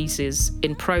masterpieces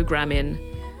in programming,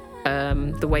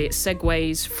 the way it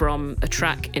segues from a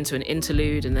track into an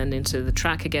interlude and then into the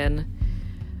track again.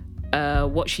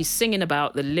 What she's singing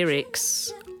about, the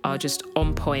lyrics are just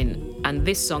on point. And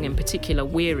this song in particular,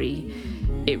 Weary,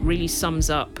 it really sums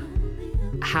up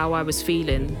how I was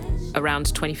feeling around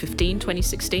 2015,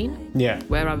 2016. Yeah.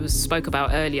 Where I spoke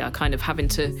about earlier, kind of having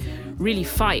to really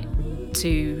fight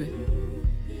to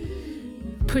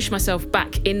push myself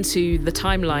back into the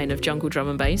timeline of jungle drum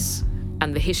and bass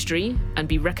and the history and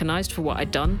be recognised for what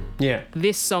I'd done. Yeah.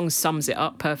 This song sums it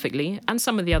up perfectly, and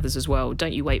some of the others as well.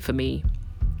 Don't You Wait For Me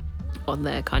on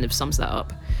there kind of sums that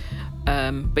up.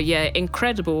 But yeah,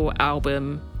 incredible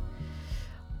album.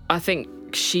 I think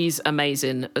she's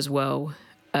amazing as well.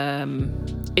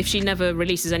 If she never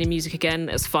releases any music again,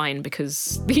 it's fine,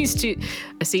 because these two,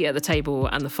 A Seat at the Table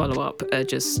and the follow-up, are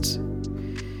just,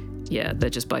 they're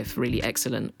just both really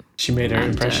excellent. She made her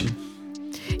impression.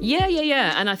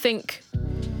 Yeah. And I think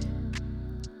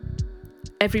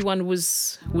everyone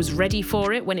was ready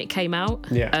for it when it came out.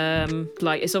 Yeah.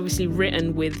 It's obviously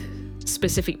written with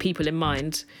specific people in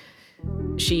mind.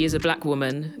 She is a black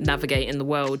woman navigating the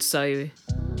world, so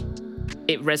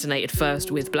it resonated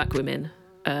first with black women.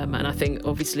 And I think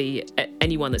obviously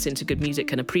anyone that's into good music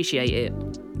can appreciate it.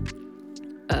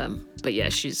 But yeah,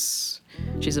 she's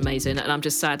amazing, and I'm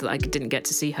just sad that I didn't get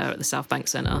to see her at the South Bank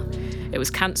Centre. It was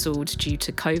cancelled due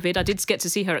to COVID. I did get to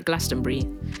see her at Glastonbury,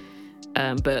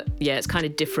 but yeah, it's kind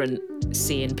of different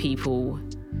seeing people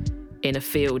in a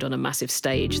field on a massive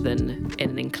stage than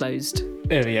in an enclosed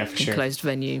venue.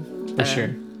 For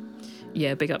sure.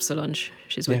 Yeah, big up Solange.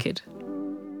 She's wicked.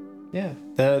 Yeah,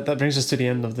 that brings us to the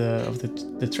end of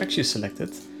the tracks you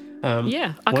selected.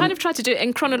 I kind of tried to do it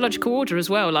in chronological order as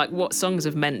well, like what songs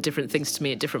have meant different things to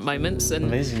me at different moments. And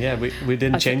amazing, yeah, we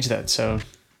didn't change that, so.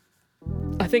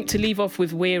 I think to leave off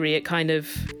with Weary, it kind of,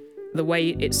 the way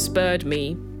it spurred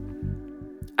me,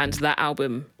 and that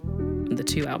album, the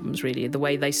two albums really, the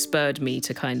way they spurred me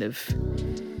to kind of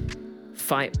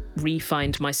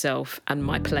re-find myself and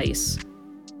my place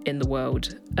in the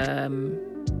world.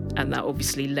 And that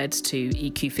obviously led to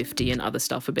EQ50 and other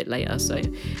stuff a bit later. So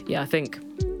yeah, I think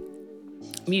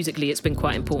musically it's been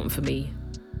quite important for me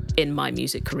in my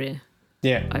music career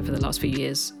over the last few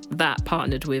years. That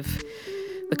partnered with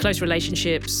the close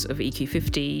relationships of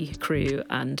EQ50 crew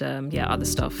and other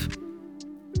stuff.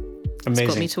 Amazing.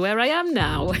 It's got me to where I am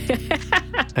now.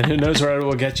 And who knows where it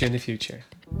will get you in the future.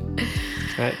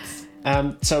 Right.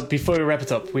 So before we wrap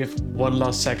it up, we have one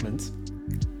last segment.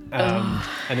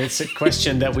 And it's a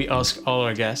question that we ask all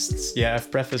our guests. Yeah,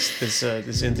 I've prefaced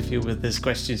this interview with this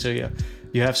question, so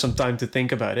you have some time to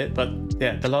think about it. But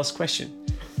yeah, the last question.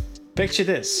 Picture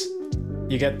this.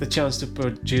 you get the chance to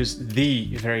produce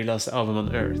the very last album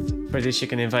on Earth. For this, you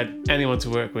can invite anyone to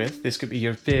work with. This could be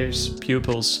your peers,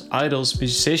 pupils, idols,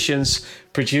 musicians,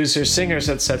 producers, singers,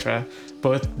 etc.,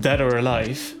 both dead or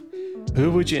alive.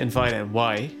 Who would you invite and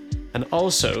why? And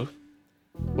also,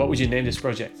 what would you name this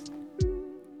project?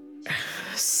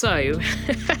 So,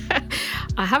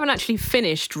 I haven't actually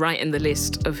finished writing the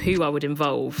list of who I would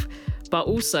involve, but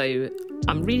also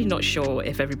I'm really not sure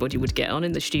if everybody would get on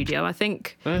in the studio. I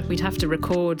think we'd have to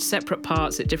record separate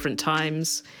parts at different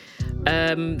times.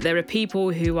 There are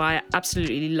people who I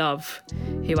absolutely love,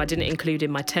 who I didn't include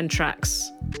in my 10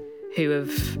 tracks, who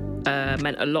have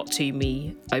meant a lot to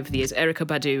me over the years. Erykah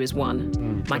Badu is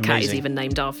one. My cat is even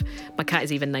named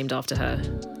after her.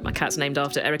 My cat's named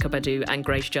after Erykah Badu and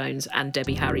Grace Jones and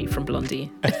Debbie Harry from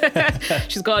Blondie.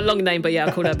 She's got a long name, but yeah,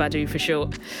 I call her Badu for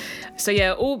short. So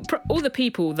yeah, all the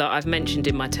people that I've mentioned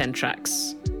in my 10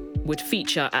 tracks would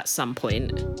feature at some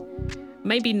point.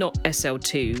 Maybe not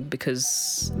SL2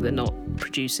 because they're not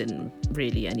producing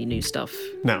really any new stuff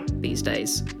these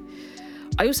days.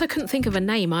 I also couldn't think of a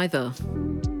name either.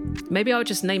 Maybe I would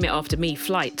just name it after me,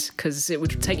 Flight, because it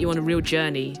would take you on a real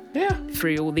journey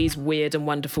through all these weird and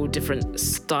wonderful different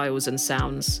styles and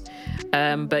sounds.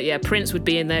 But yeah, Prince would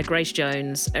be in there, Grace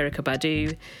Jones, Erykah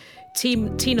Badu,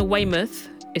 Tina Weymouth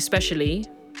especially,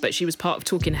 but she was part of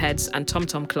Talking Heads and Tom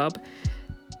Tom Club.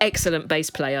 Excellent bass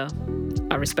player.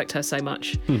 I respect her so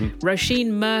much.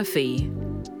 Roisin Murphy,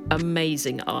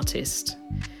 amazing artist.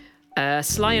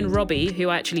 Sly and Robbie, who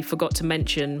I actually forgot to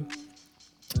mention,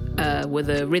 were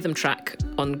the rhythm track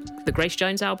on the Grace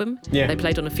Jones album. Yeah. They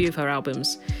played on a few of her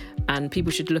albums, and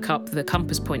people should look up the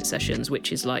Compass Point sessions,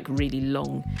 which is like really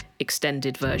long,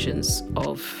 extended versions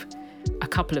of a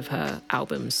couple of her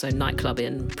albums. So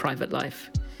Nightclubbing, Private Life,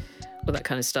 all that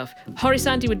kind of stuff. Horace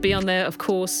Andy would be on there, of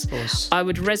course. I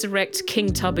would resurrect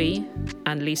King Tubby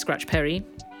and Lee Scratch Perry.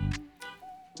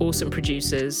 Awesome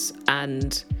producers,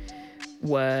 and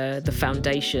were the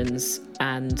foundations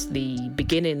and the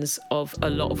beginnings of a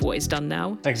lot of what is done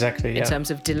now. Exactly, in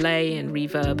terms of delay and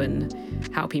reverb and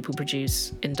how people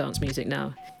produce in dance music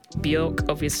now. Björk,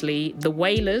 obviously. The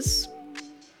Wailers,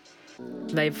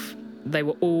 they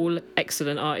were all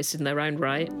excellent artists in their own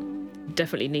right.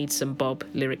 Definitely need some Bob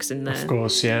lyrics in there. Of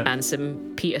course, yeah. And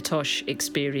some Peter Tosh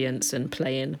experience and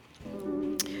playing.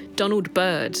 Donald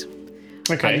Byrd.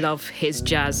 Okay. I love his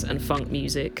jazz and funk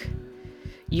music.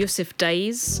 Yusuf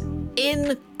Days,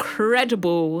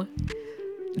 incredible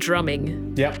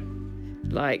drumming. Yep.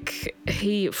 Like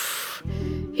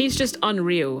he's just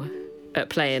unreal at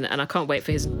playing, and I can't wait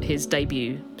for his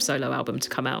debut solo album to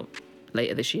come out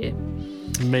later this year.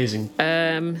 Amazing.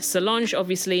 Solange,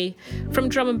 obviously, from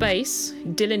drum and bass.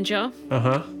 Dillinger.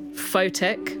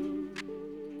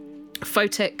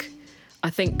 Photek, I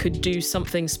think, could do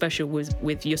something special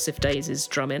with Yusuf Days'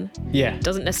 drumming. Yeah.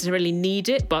 Doesn't necessarily need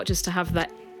it, but just to have that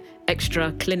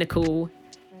extra clinical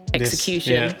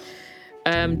execution.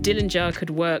 Dillinger could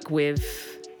work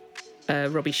with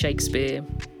Robbie Shakespeare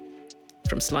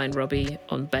from Sly and Robbie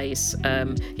on bass.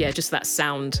 Just that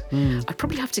sound. I'd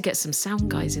probably have to get some sound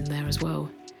guys in there as well.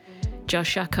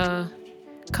 Jashaka,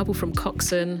 a couple from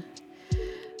Coxon.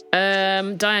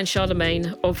 Diane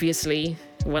Charlemagne, obviously,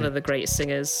 one of the greatest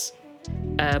singers.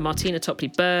 Martina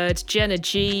Topley-Bird, Jenna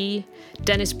G,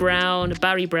 Dennis Brown,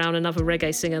 Barry Brown, another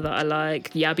reggae singer that I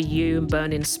like, Yabby U and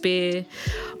Burning Spear.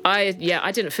 I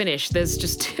didn't finish. There's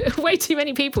just way too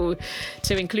many people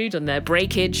to include on there.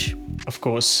 Breakage. Of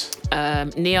course.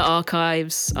 Near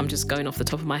Archives. I'm just going off the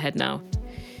top of my head now.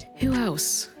 Who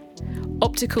else?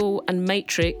 Optical and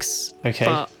Matrix. Okay.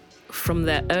 But from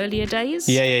their earlier days.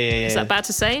 Yeah. Is that bad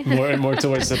to say? more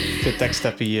towards the tech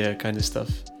steppy kind of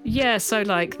stuff. Yeah, so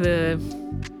like the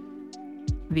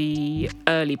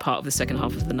early part of the second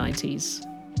half of the 90s.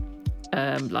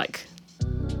 Like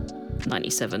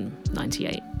 97,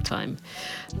 98 time.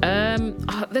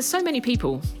 There's so many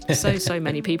people. So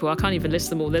many people. I can't even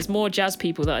list them all. There's more jazz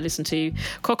people that I listen to.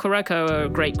 Kokoroko are a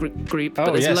great group,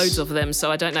 but there's loads of them, so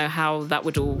I don't know how that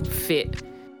would all fit.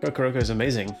 Kokoroko is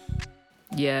amazing.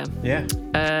 Yeah. Yeah.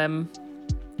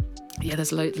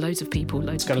 There's loads of people.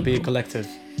 It's got to be a collective.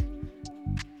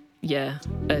 Yeah,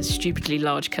 a stupidly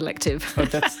large collective. But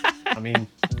that's, I mean...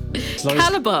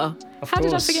 Calibre! How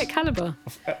did I forget Calibre?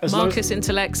 Marcus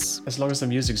Intellects. As long as the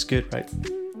music's good, right?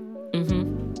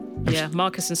 Mm-hmm. Yeah,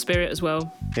 Marcus and Spirit as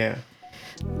well. Yeah.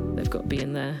 They've got to be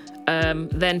in there.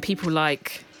 Then people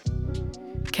like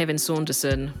Kevin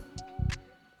Saunderson,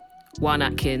 Juan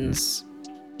Atkins,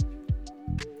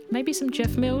 maybe some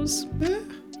Jeff Mills. Yeah.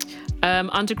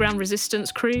 Underground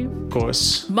Resistance Crew. Of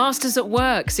course. Masters at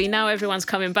Work. See, now everyone's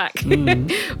coming back.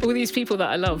 All these people that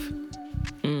I love.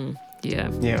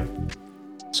 Yeah.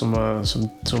 some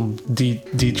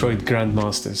Detroit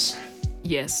grandmasters.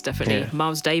 Yes, definitely. Yeah.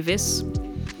 Miles Davis.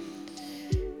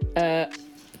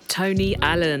 Tony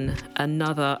Allen,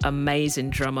 another amazing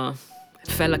drummer.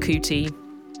 Fela Kuti.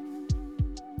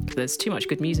 There's too much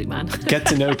good music, man. Get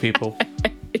to know people.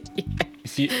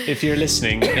 If you're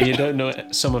listening and you don't know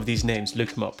some of these names, look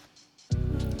them up.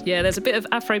 Yeah, there's a bit of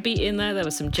Afrobeat in there. There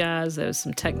was some jazz, there was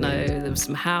some techno, there was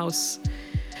some house.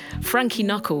 Frankie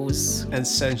Knuckles.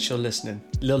 Essential listening.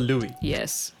 Lil Louis.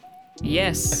 Yes.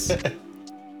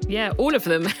 Yeah, all of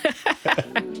them.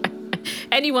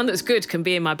 Anyone that's good can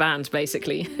be in my band,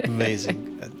 basically.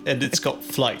 Amazing. And it's got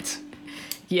flight.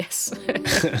 Yes.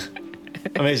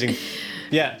 Amazing.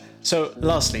 Yeah. So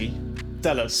lastly,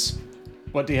 tell us,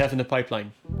 what do you have in the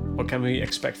pipeline? What can we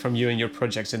expect from you and your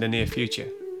projects in the near future?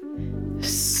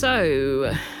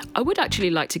 So, I would actually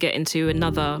like to get into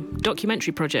another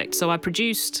documentary project. So I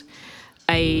produced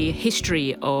a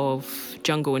history of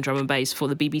jungle and drum and bass for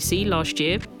the BBC last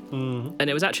year. And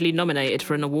it was actually nominated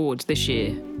for an award this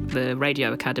year, the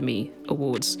Radio Academy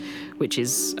Awards, which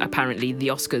is apparently the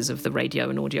Oscars of the radio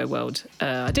and audio world.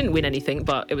 I didn't win anything,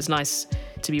 but it was nice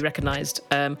to be recognised.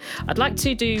 I'd like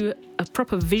to do a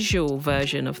proper visual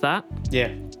version of that.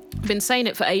 Yeah. I've been saying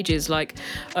it for ages, like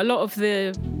a lot of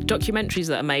the documentaries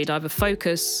that are made either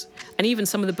focus, and even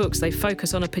some of the books, they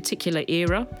focus on a particular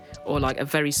era or like a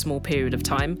very small period of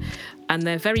time, and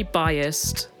they're very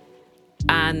biased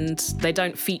and they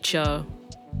don't feature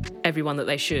everyone that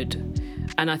they should.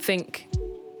 And I think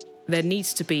there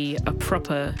needs to be a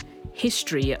proper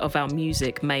history of our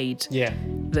music made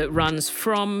that runs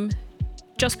from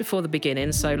just before the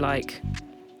beginning, so like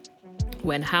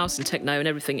when house and techno and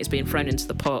everything is being thrown into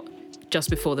the pot just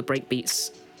before the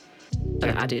breakbeats are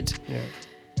added,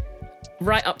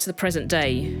 right up to the present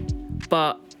day.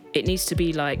 But it needs to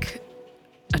be like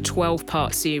a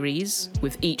 12-part series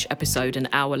with each episode an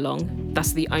hour long.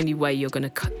 That's the only way you're going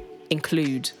to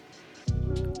include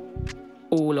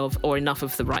all of or enough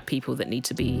of the right people that need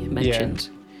to be mentioned.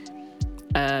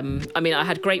 I mean, I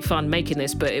had great fun making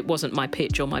this, but it wasn't my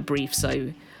pitch or my brief,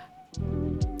 so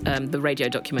the radio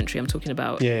documentary I'm talking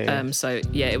about. So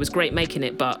it was great making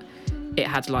it, but it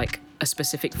had like a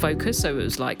specific focus, so it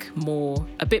was like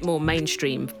a bit more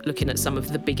mainstream, looking at some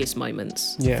of the biggest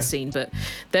moments of the scene. But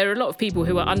there are a lot of people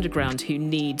who are underground who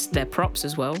need their props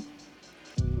as well.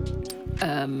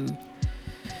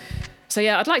 So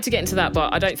I'd like to get into that,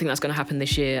 but I don't think that's going to happen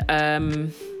this year.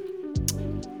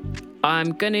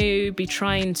 I'm going to be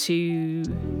trying to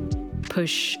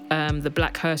push the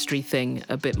Black Herstory thing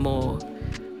a bit more.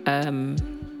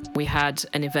 We had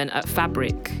an event at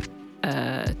Fabric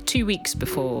 2 weeks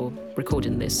before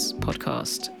recording this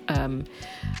podcast.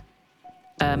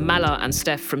 Mala and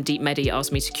Steph from Deep Medi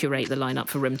asked me to curate the lineup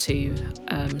for Room 2.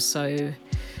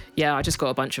 I just got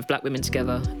a bunch of black women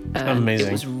together. Amazing.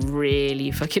 It was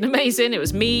really fucking amazing. It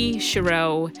was me,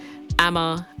 Sherelle,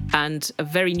 Amma, and a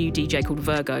very new DJ called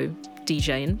Virgo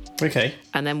DJing. Okay.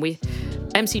 And then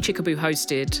MC Chickaboo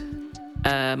hosted.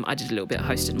 I did a little bit of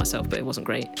hosting myself, but it wasn't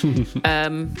great.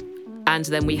 And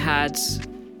then we had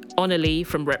Onali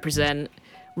from Represent,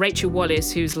 Rachel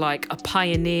Wallace, who's like a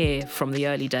pioneer from the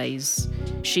early days.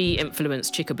 She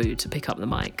influenced Chickaboo to pick up the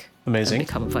mic. Amazing. And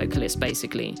become a vocalist,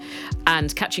 basically.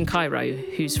 And Catching Cairo,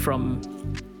 who's from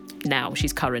now,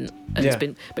 she's current.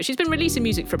 And she's been releasing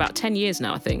music for about 10 years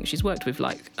now, I think. She's worked with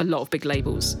like a lot of big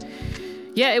labels.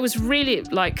 Yeah, it was really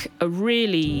like a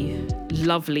really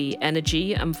lovely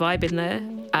energy and vibe in there.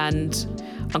 And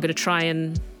I'm going to try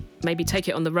and maybe take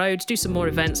it on the road, do some more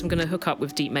events. I'm going to hook up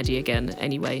with Deep Medi again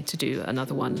anyway to do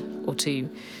another one or two.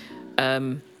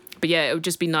 But yeah, it would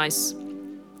just be nice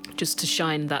just to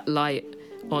shine that light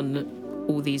on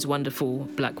all these wonderful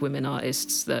black women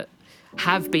artists that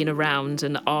have been around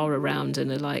and are around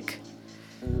and are like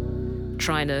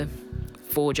trying to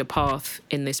forge a path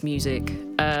in this music.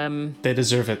 They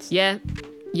deserve it.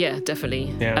 Yeah,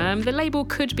 definitely. Yeah. The label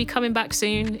could be coming back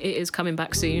soon. It is coming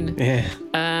back soon. Yeah.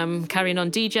 Carrying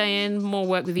on DJing, more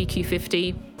work with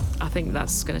EQ50. I think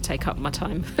that's going to take up my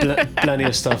time. Plenty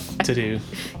of stuff to do.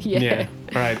 Yeah.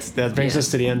 Right. That brings us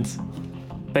to the end.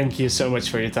 Thank you so much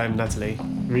for your time, Natalie.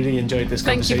 Really enjoyed this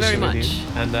conversation Thank you very with much.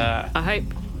 you. And I hope.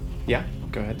 Yeah,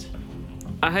 go ahead.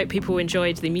 I hope people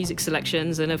enjoyed the music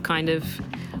selections and have kind of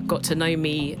got to know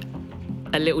me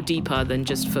a little deeper than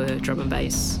just for drum and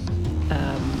bass.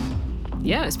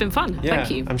 It's been fun. Yeah,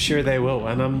 Thank you. I'm sure they will,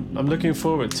 and I'm looking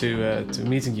forward to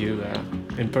meeting you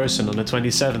in person on the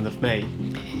 27th of May.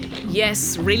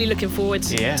 Yes, really looking forward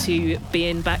to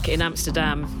being back in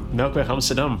Amsterdam. Melkweg,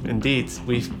 Amsterdam, indeed.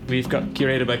 We've got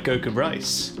Curated by Coco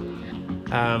Bryce.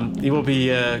 He will be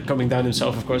coming down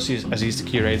himself, of course, as he's the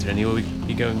curator, and he will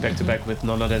be going back to back with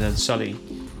none other than Sully.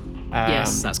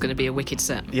 Yes, that's going to be a wicked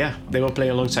set. Yeah, they will play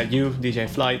alongside you, DJ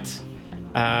Flight,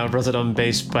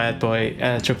 Rotterdam-based bad boy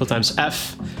Triple Times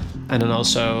F, and then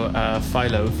also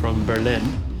Philo from Berlin.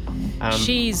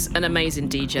 She's an amazing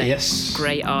DJ. Yes,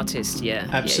 great artist. Yeah,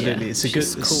 absolutely. Yeah.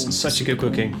 It's such a good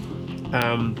booking.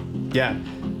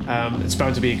 It's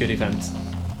bound to be a good event.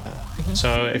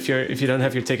 So if you don't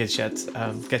have your tickets yet,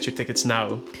 get your tickets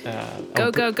now.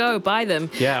 Go! Buy them.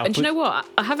 Yeah. And you know what?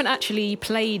 I haven't actually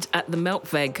played at the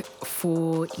Melkweg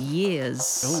for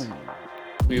years. Oh.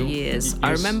 Years.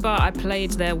 I remember I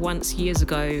played there once years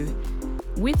ago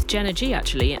with Jenna G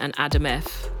actually and Adam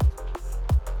F.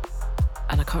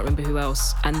 And I can't remember who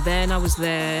else. And then I was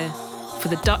there for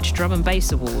the Dutch Drum and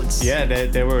Bass Awards. Yeah,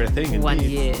 they were a thing. One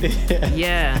indeed. year.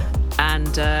 Yeah.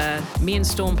 And me and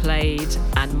Storm played,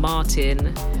 and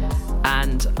Martin,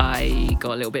 and I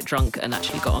got a little bit drunk and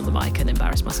actually got on the mic and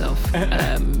embarrassed myself.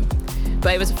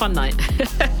 But it was a fun night.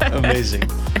 Amazing.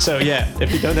 So yeah,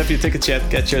 if you don't have your tickets yet,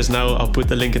 get yours now. I'll put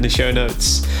the link in the show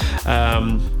notes.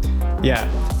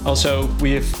 Also,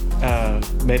 we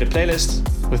have made a playlist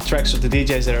with tracks of the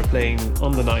DJs that are playing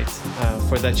on the night.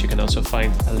 For that, you can also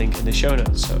find a link in the show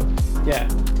notes. So yeah,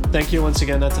 thank you once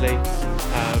again, Natalie.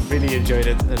 Really enjoyed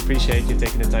it and appreciate you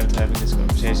taking the time to having this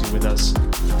conversation with us.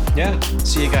 Yeah,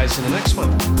 see you guys in the next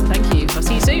one. Thank you. I'll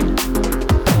see you soon.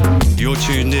 You're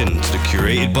tuned in to the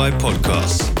Curated by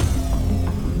podcast.